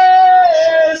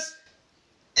grace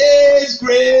is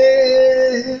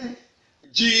great.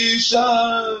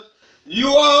 Jesus,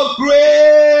 your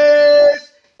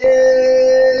grace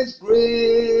is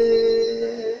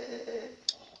great.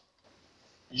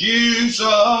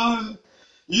 Jesus,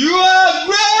 your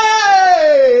grace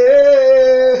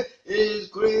is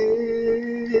great.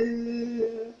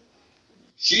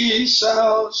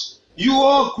 Jesus,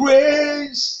 your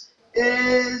grace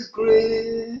is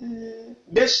great.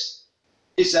 This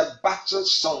is a battle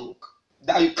song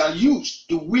that you can use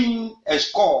to win and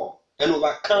score and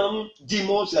overcome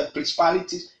demons and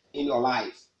principalities in your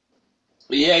life.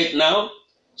 You hear it now?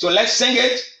 So let's sing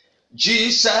it.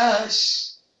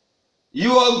 Jesus,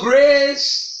 your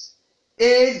grace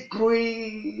is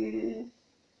great.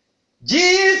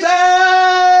 Jesus,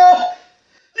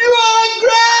 your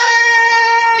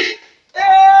grace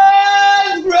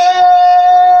is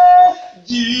great.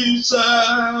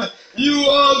 Jesus,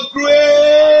 your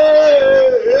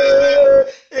grace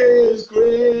is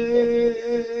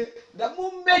great. The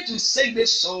moment you sing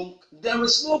this song, there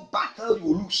is no battle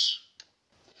you lose.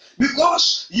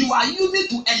 Because you are using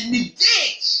to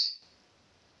elevate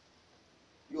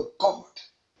your God.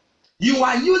 You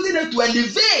are using it to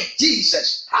elevate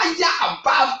Jesus higher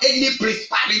above any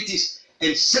principalities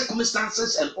and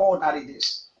circumstances and all that it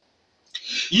is.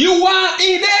 You are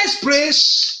in this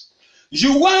place.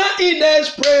 You are in this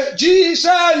place.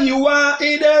 Jesus, you are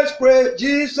in this place.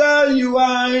 Jesus, you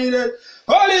are in this.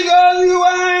 Holy Ghost, you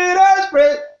are in this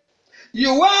place.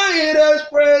 You are in this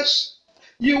place.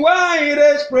 You are in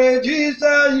this place.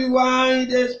 Jesus, you are in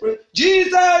this place.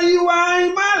 Jesus, you are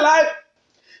in my life.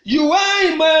 You are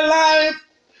in my life.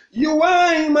 You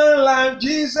are in my life.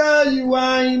 Jesus, you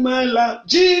are in my life.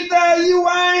 Jesus, you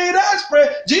are in this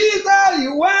place. Jesus,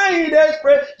 you are in this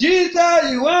place.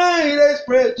 Jesus, you are in this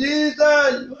place.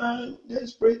 Jesus, you are in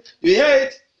this place. You hear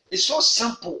it? It's so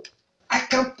simple. I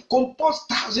can compose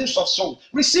thousands of songs.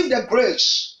 Receive the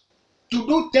grace to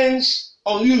do things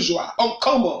unusual,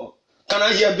 uncommon. Can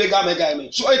I hear bigger mega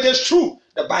amen? So it is true.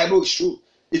 The Bible is true.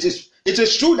 It is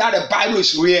true that the Bible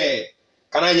is real.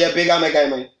 Can I hear bigger mega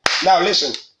amen? Now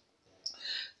listen.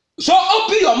 So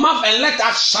open your mouth and let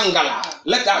us sangala.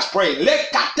 Let us pray.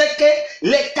 Lekateke,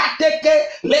 lekateke,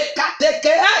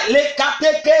 lekateke,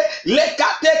 lekateke,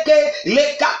 lekateke,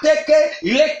 lekateke,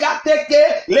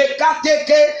 lekateke,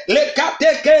 lekateke,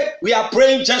 lekateke. We are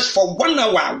praying just for 1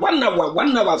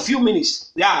 hour, few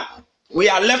minutes. Yeah. We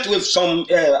are left with some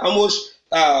almost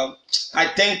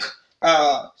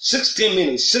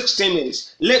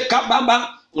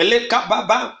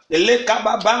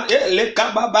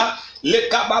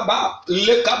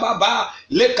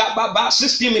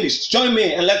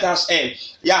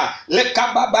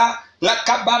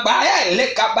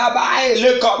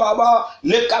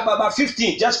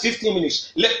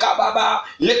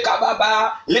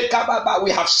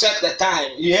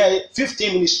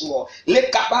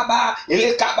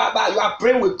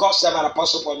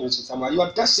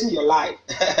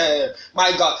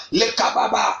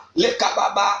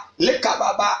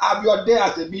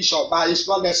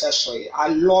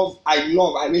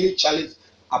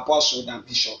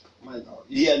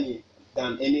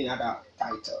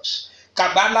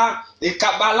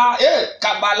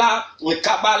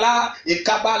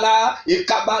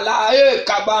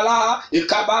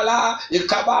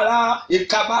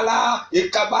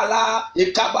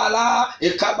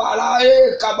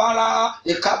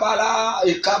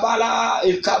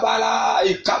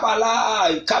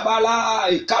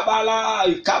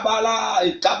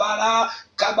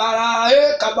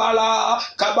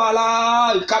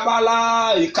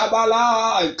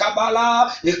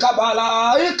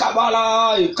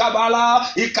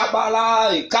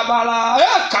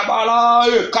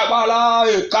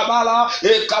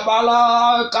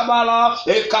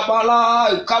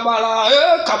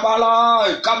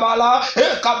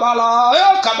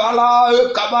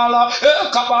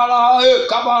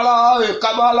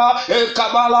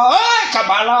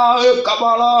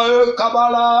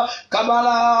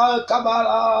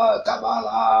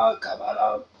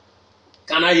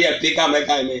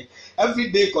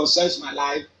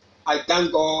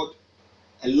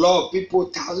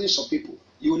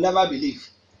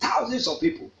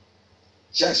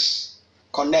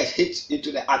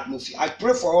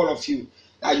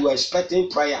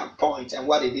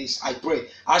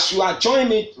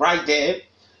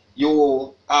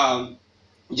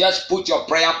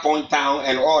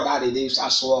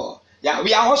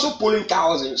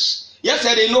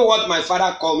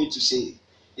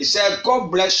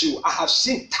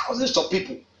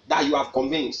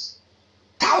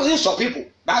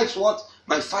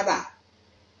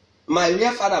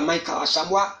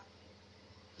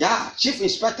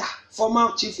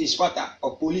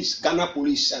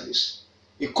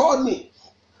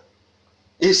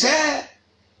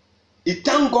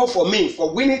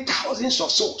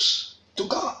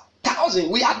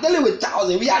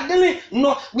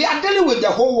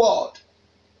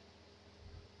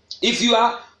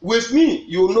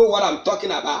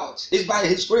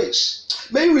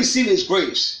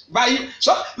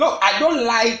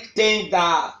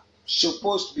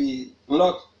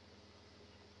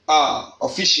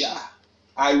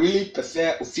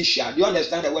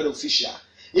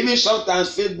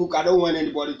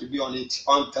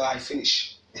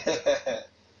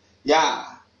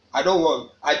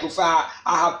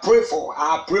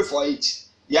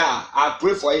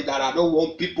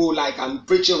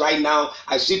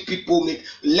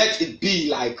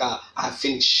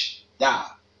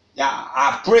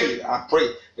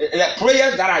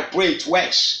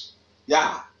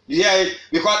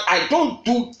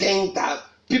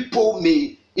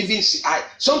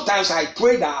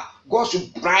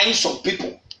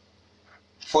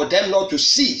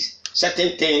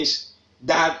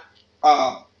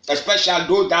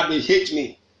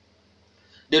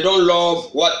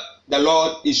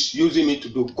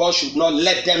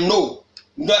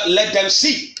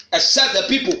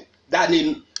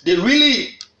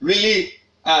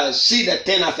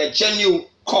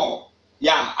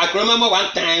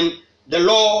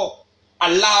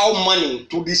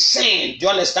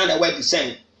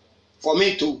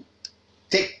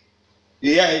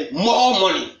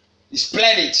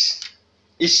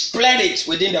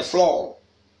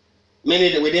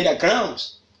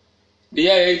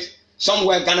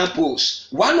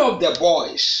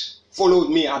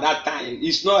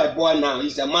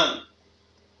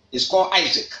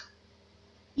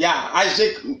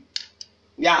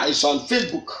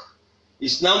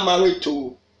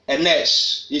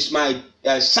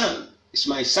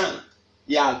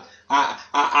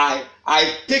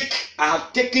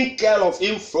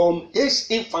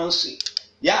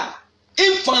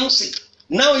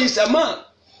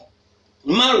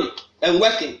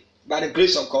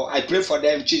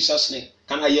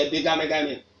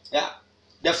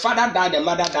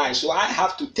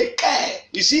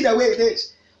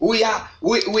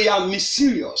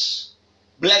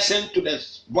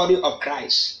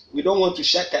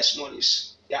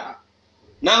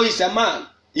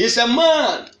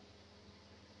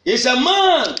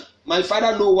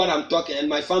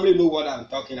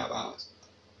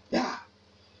Yeah.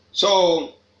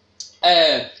 So,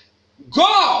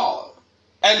 God,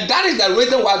 and that is the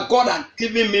reason why God has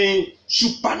given me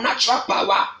supernatural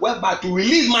power whereby to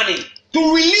release money.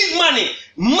 To release money.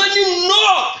 Money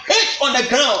no hit on the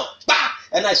ground. Bah!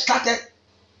 And I started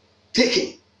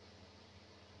taking.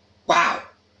 Wow.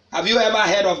 Have you ever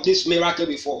heard of this miracle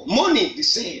before? Money the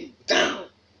same. Down.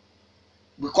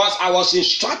 Because I was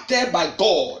instructed by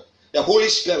God, the Holy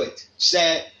Spirit,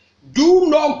 said, do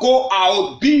not go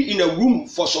out, be in a room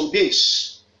for some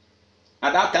days.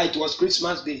 At that time, it was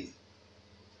Christmas Day.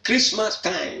 Christmas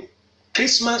time.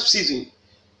 Christmas season.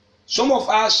 Some of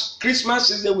us, Christmas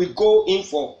season, we go in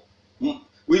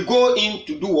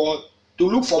to do what? To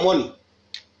look for money.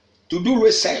 To do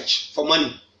research for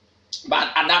money. But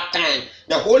at that time,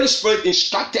 the Holy Spirit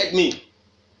instructed me.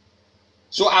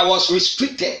 So I was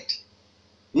restricted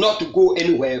not to go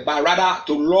anywhere, but rather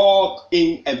to log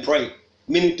in and pray.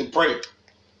 Meaning to pray.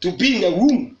 To be in the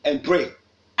room and pray.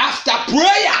 After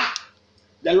prayer,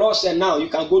 the Lord said, now you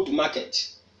can go to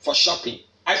market for shopping.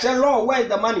 I said, Lord, where is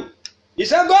the money? He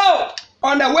said, go.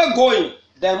 On the way going,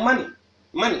 the money.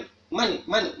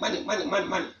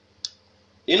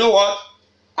 You know what?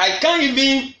 I can't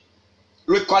even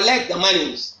recollect the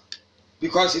money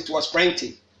because it was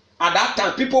plenty. At that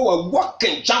time, people were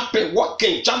walking, jumping.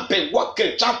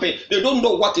 They don't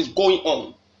know what is going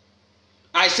on.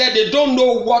 I said they don't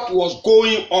know what was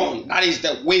going on. That is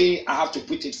the way I have to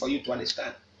put it for you to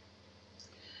understand.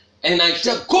 And I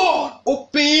said, God,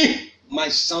 open my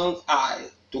son's eye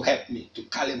to help me to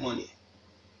carry money.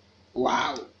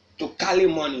 Wow. To carry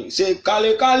money. Say,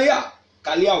 carry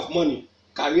of money,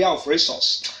 carrier of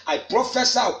resource. I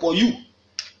prophesy upon you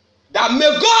that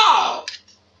may God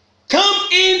come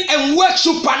in and work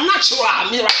supernatural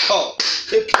miracle.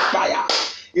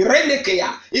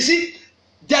 You see,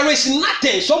 there is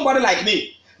nothing, somebody like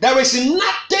me, there is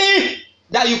nothing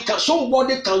that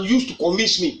somebody can use to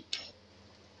convince me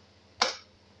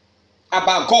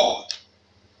about God.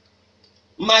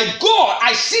 My God,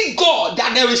 I see God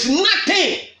that there is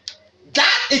nothing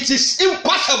that it is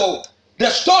impossible. The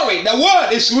story, the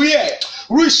word is real.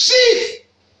 Receive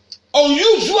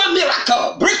unusual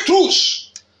miracle, breakthroughs.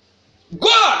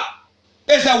 God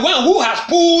is the one who has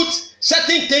put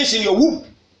certain things in your womb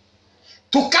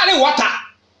to carry water.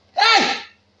 Hey!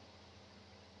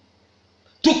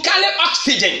 To carry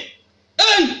oxygen.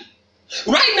 Hey!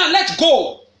 Right now, let's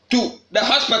go to the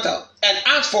hospital and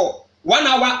ask for 1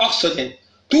 hour oxygen,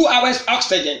 2 hours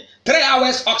oxygen, 3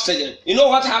 hours oxygen. You know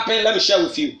what happened? Let me share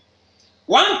with you.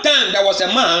 One time there was a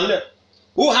man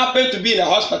who happened to be in the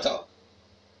hospital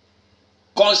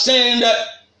concerned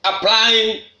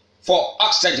applying for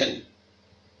oxygen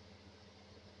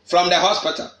from the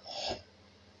hospital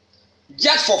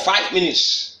just for 5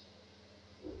 minutes.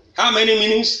 How many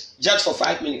minutes? Just for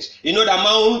 5 minutes. You know the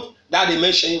amount that they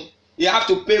mentioned? You have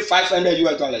to pay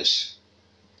 $500.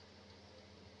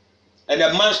 And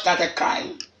the man started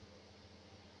crying.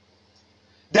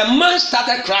 The man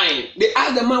started crying. They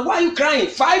asked the man, why are you crying?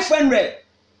 500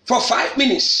 for 5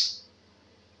 minutes.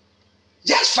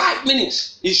 Just 5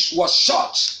 minutes. It was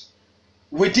short.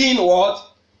 Within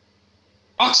what?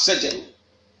 Oxygen.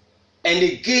 And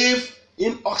they gave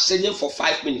him oxygen for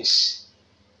 5 minutes.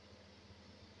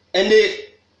 And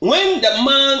when the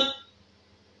man,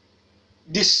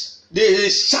 they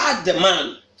discharged the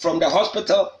man from the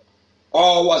hospital,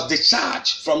 or was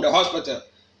discharged from the hospital,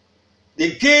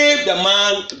 they gave the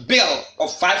man a bill of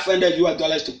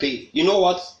 $500 to pay. You know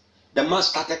what? The man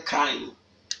started crying.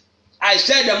 I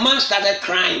said the man started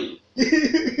crying.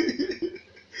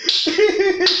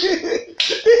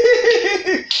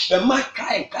 The man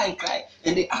crying.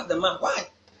 And they asked the man, why?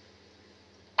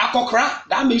 Akokra,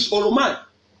 that means Oroman.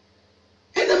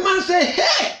 And the man said,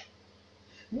 hey,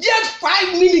 just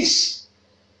 5 minutes.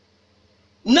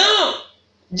 Now,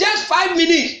 just 5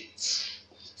 minutes.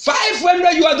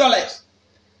 $500.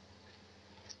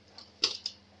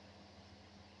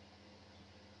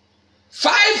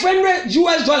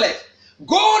 $500.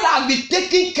 God has been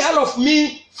taking care of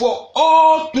me for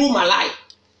all through my life.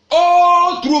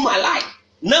 All through my life.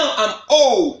 Now I'm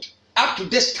old. Up to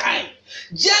this time.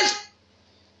 Just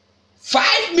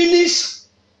 5 minutes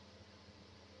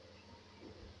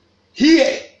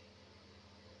here.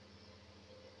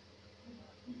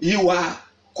 You are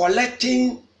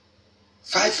collecting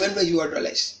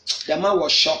 $500. The man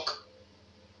was shocked.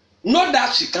 Not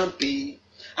that she can't pay.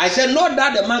 I said, not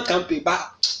that the man can't pay,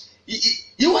 but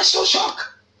he was so shocked.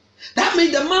 That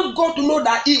means the man got to know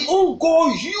that he won't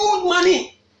go huge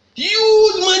money.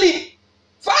 Huge money.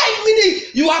 5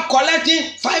 minutes, you are collecting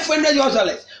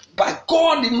 $500. But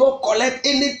God did not collect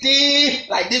anything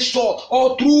like this sort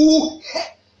all through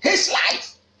his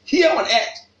life. here on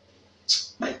earth.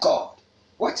 My God,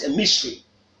 what a mystery.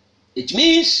 It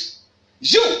means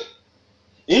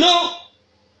you know,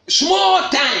 small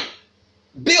time,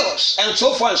 bills and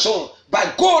so forth and so on.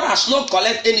 But God has not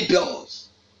collected any bills.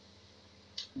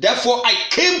 Therefore, I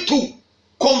came to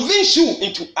convince you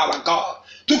into our God,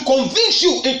 to convince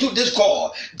you into this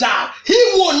God that He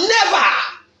will never.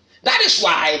 That is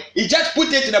why He just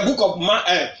put it in the book of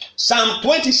Psalm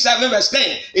 27 verse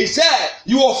 10. He said,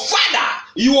 your father,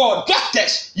 your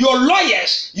doctors, your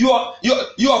lawyers, your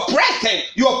president,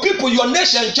 your people, your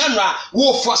nation in general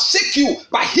will forsake you,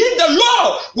 but He, the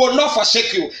Lord, will not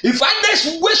forsake you. If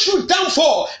others wish you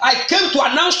downfall, I came to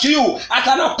announce to you as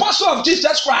an apostle of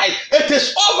Jesus Christ, it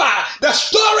is over. The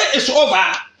story is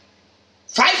over.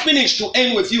 5 minutes to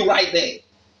end with you right there.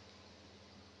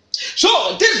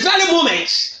 So this very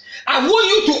moment, I want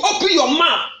you to open your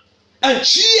mouth and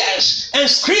cheers and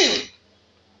scream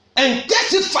and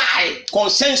testify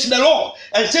concerns the Lord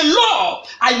and say, Lord,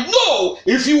 I know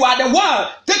if you are the one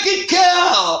taking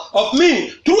care of me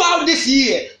throughout this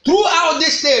year, throughout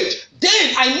this stage,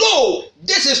 then I know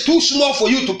this is too small for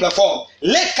you to perform.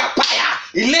 Lekapaya,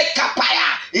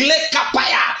 lekapaya,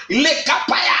 lekapaya,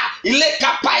 lekapaya,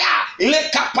 lekapaya,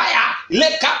 lekapaya,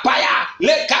 lekapaya,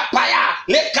 lekapaya,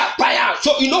 lekapaya.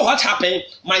 So you know what happened?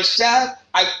 Myself,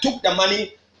 I took the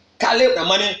money, carried the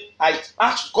money. I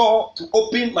asked God to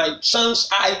open my son's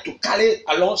eye to carry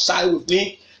alongside with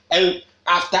me. And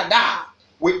after that,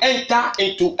 we enter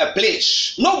into a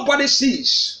place. Nobody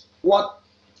sees what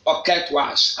occurred to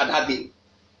us at that day.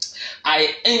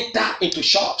 I enter into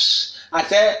shops. I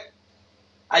said,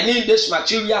 I need this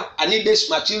material, I need this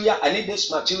material, I need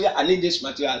this material, I need this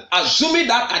material. Assuming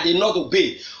that I did not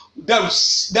obey.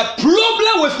 The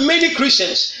problem with many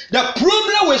Christians, the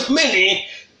problem with many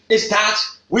is that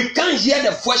we can't hear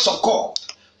the voice of God.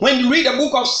 When you read the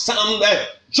book of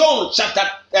John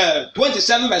chapter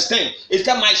 27 verse 10, it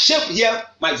says, my sheep hear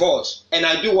my voice, and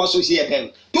I do also hear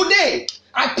them. Today,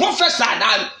 I prophesy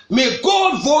that may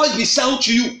God's voice be sound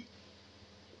to you.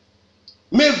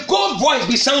 May God's voice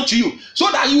be sound to you, so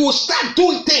that you will start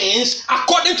doing things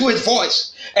according to His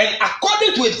voice. And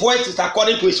according to His voice is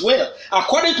according to His will.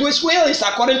 According to His will is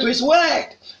according to His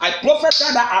word. I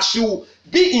prophesy that as you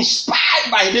be inspired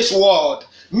by this word,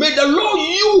 may the Lord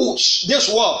use this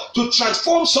word to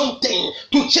transform something,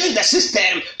 to change the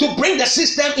system, to bring the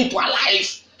system into a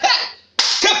life.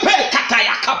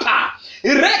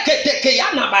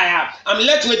 I'm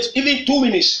left with even 2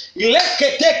 minutes.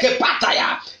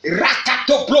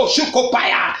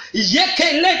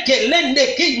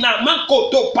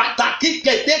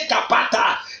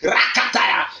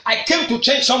 I came to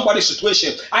change somebody's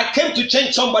situation. I came to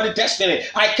change somebody's destiny.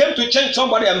 I came to change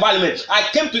somebody's environment. I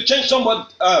came to change somebody's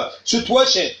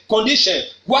situation, condition,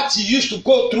 what he used to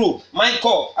go through. My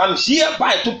God, I'm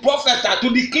hereby to prophesy, to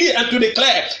declare and to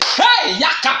declare. Hey,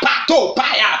 yakapato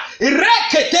paya,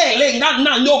 rekete le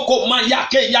nana noko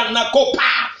mayake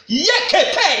yanakopa.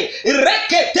 Yekete,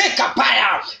 rekete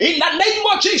kapaya. In the name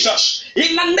of Jesus,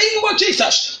 in the name of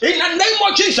Jesus, in the name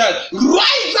of Jesus,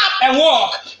 rise up and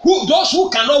walk. Those who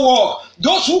cannot walk,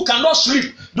 those who cannot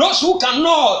sleep, those who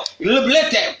cannot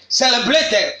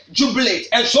celebrate, jubilate,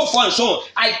 and so forth and so on.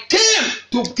 I came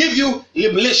to give you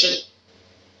liberation.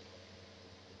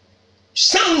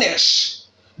 Soundness.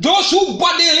 Those who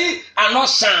bodily are not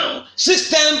sound,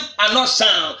 system are not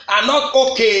sound, are not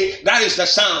okay, that is the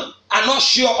sound, are not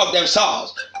sure of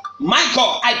themselves. My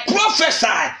God, I prophesy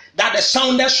that the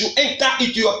soundness should enter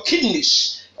into your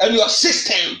kidneys and your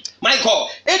system. My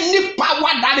God, any power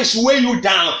that is weighing you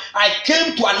down, I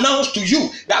came to announce to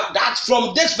you that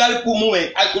from this very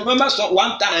moment, I could remember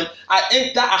one time I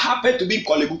happened to be in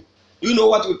Kolebu. You know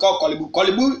what we call Kolebu?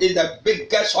 Kolebu is the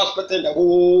biggest hospital in the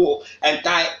whole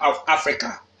entire of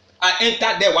Africa. I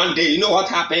entered there one day. You know what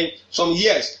happened? Some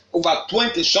years, over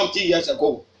 20-something years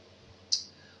ago.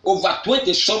 Over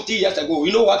 20-something years ago,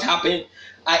 you know what happened?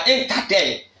 I entered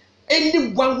there.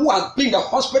 Anyone who has been in the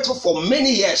hospital for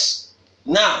many years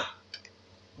now,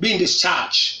 being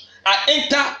discharged.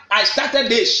 I started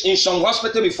this in some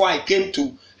hospital before I came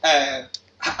to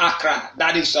Accra.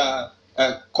 That is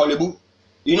Kolebu.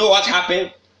 You know what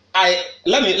happened?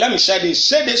 Let me share this.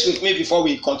 Say this with me before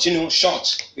we continue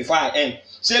short, before I end.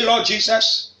 Say, Lord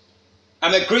Jesus,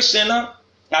 I'm a great sinner.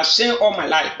 I've sinned all my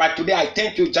life, but today I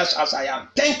thank you just as I am.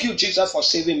 Thank you, Jesus, for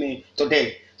saving me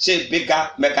today. Say bigger,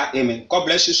 mega amen. God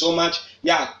bless you so much.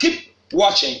 Yeah, keep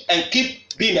watching and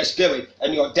keep being a spirit,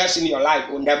 and your destiny, your life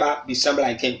will never be similar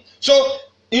like him. So,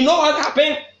 you know what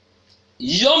happened?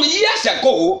 Some years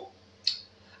ago,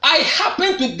 I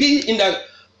happened to be in the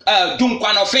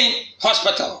Dunkwanofin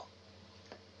hospital,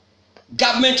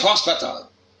 government hospital.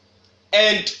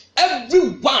 And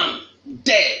Everyone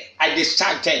there, I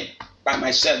discharge them by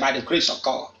myself, by the grace of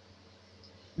God.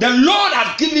 The Lord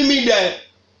has given me the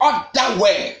other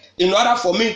word in order for me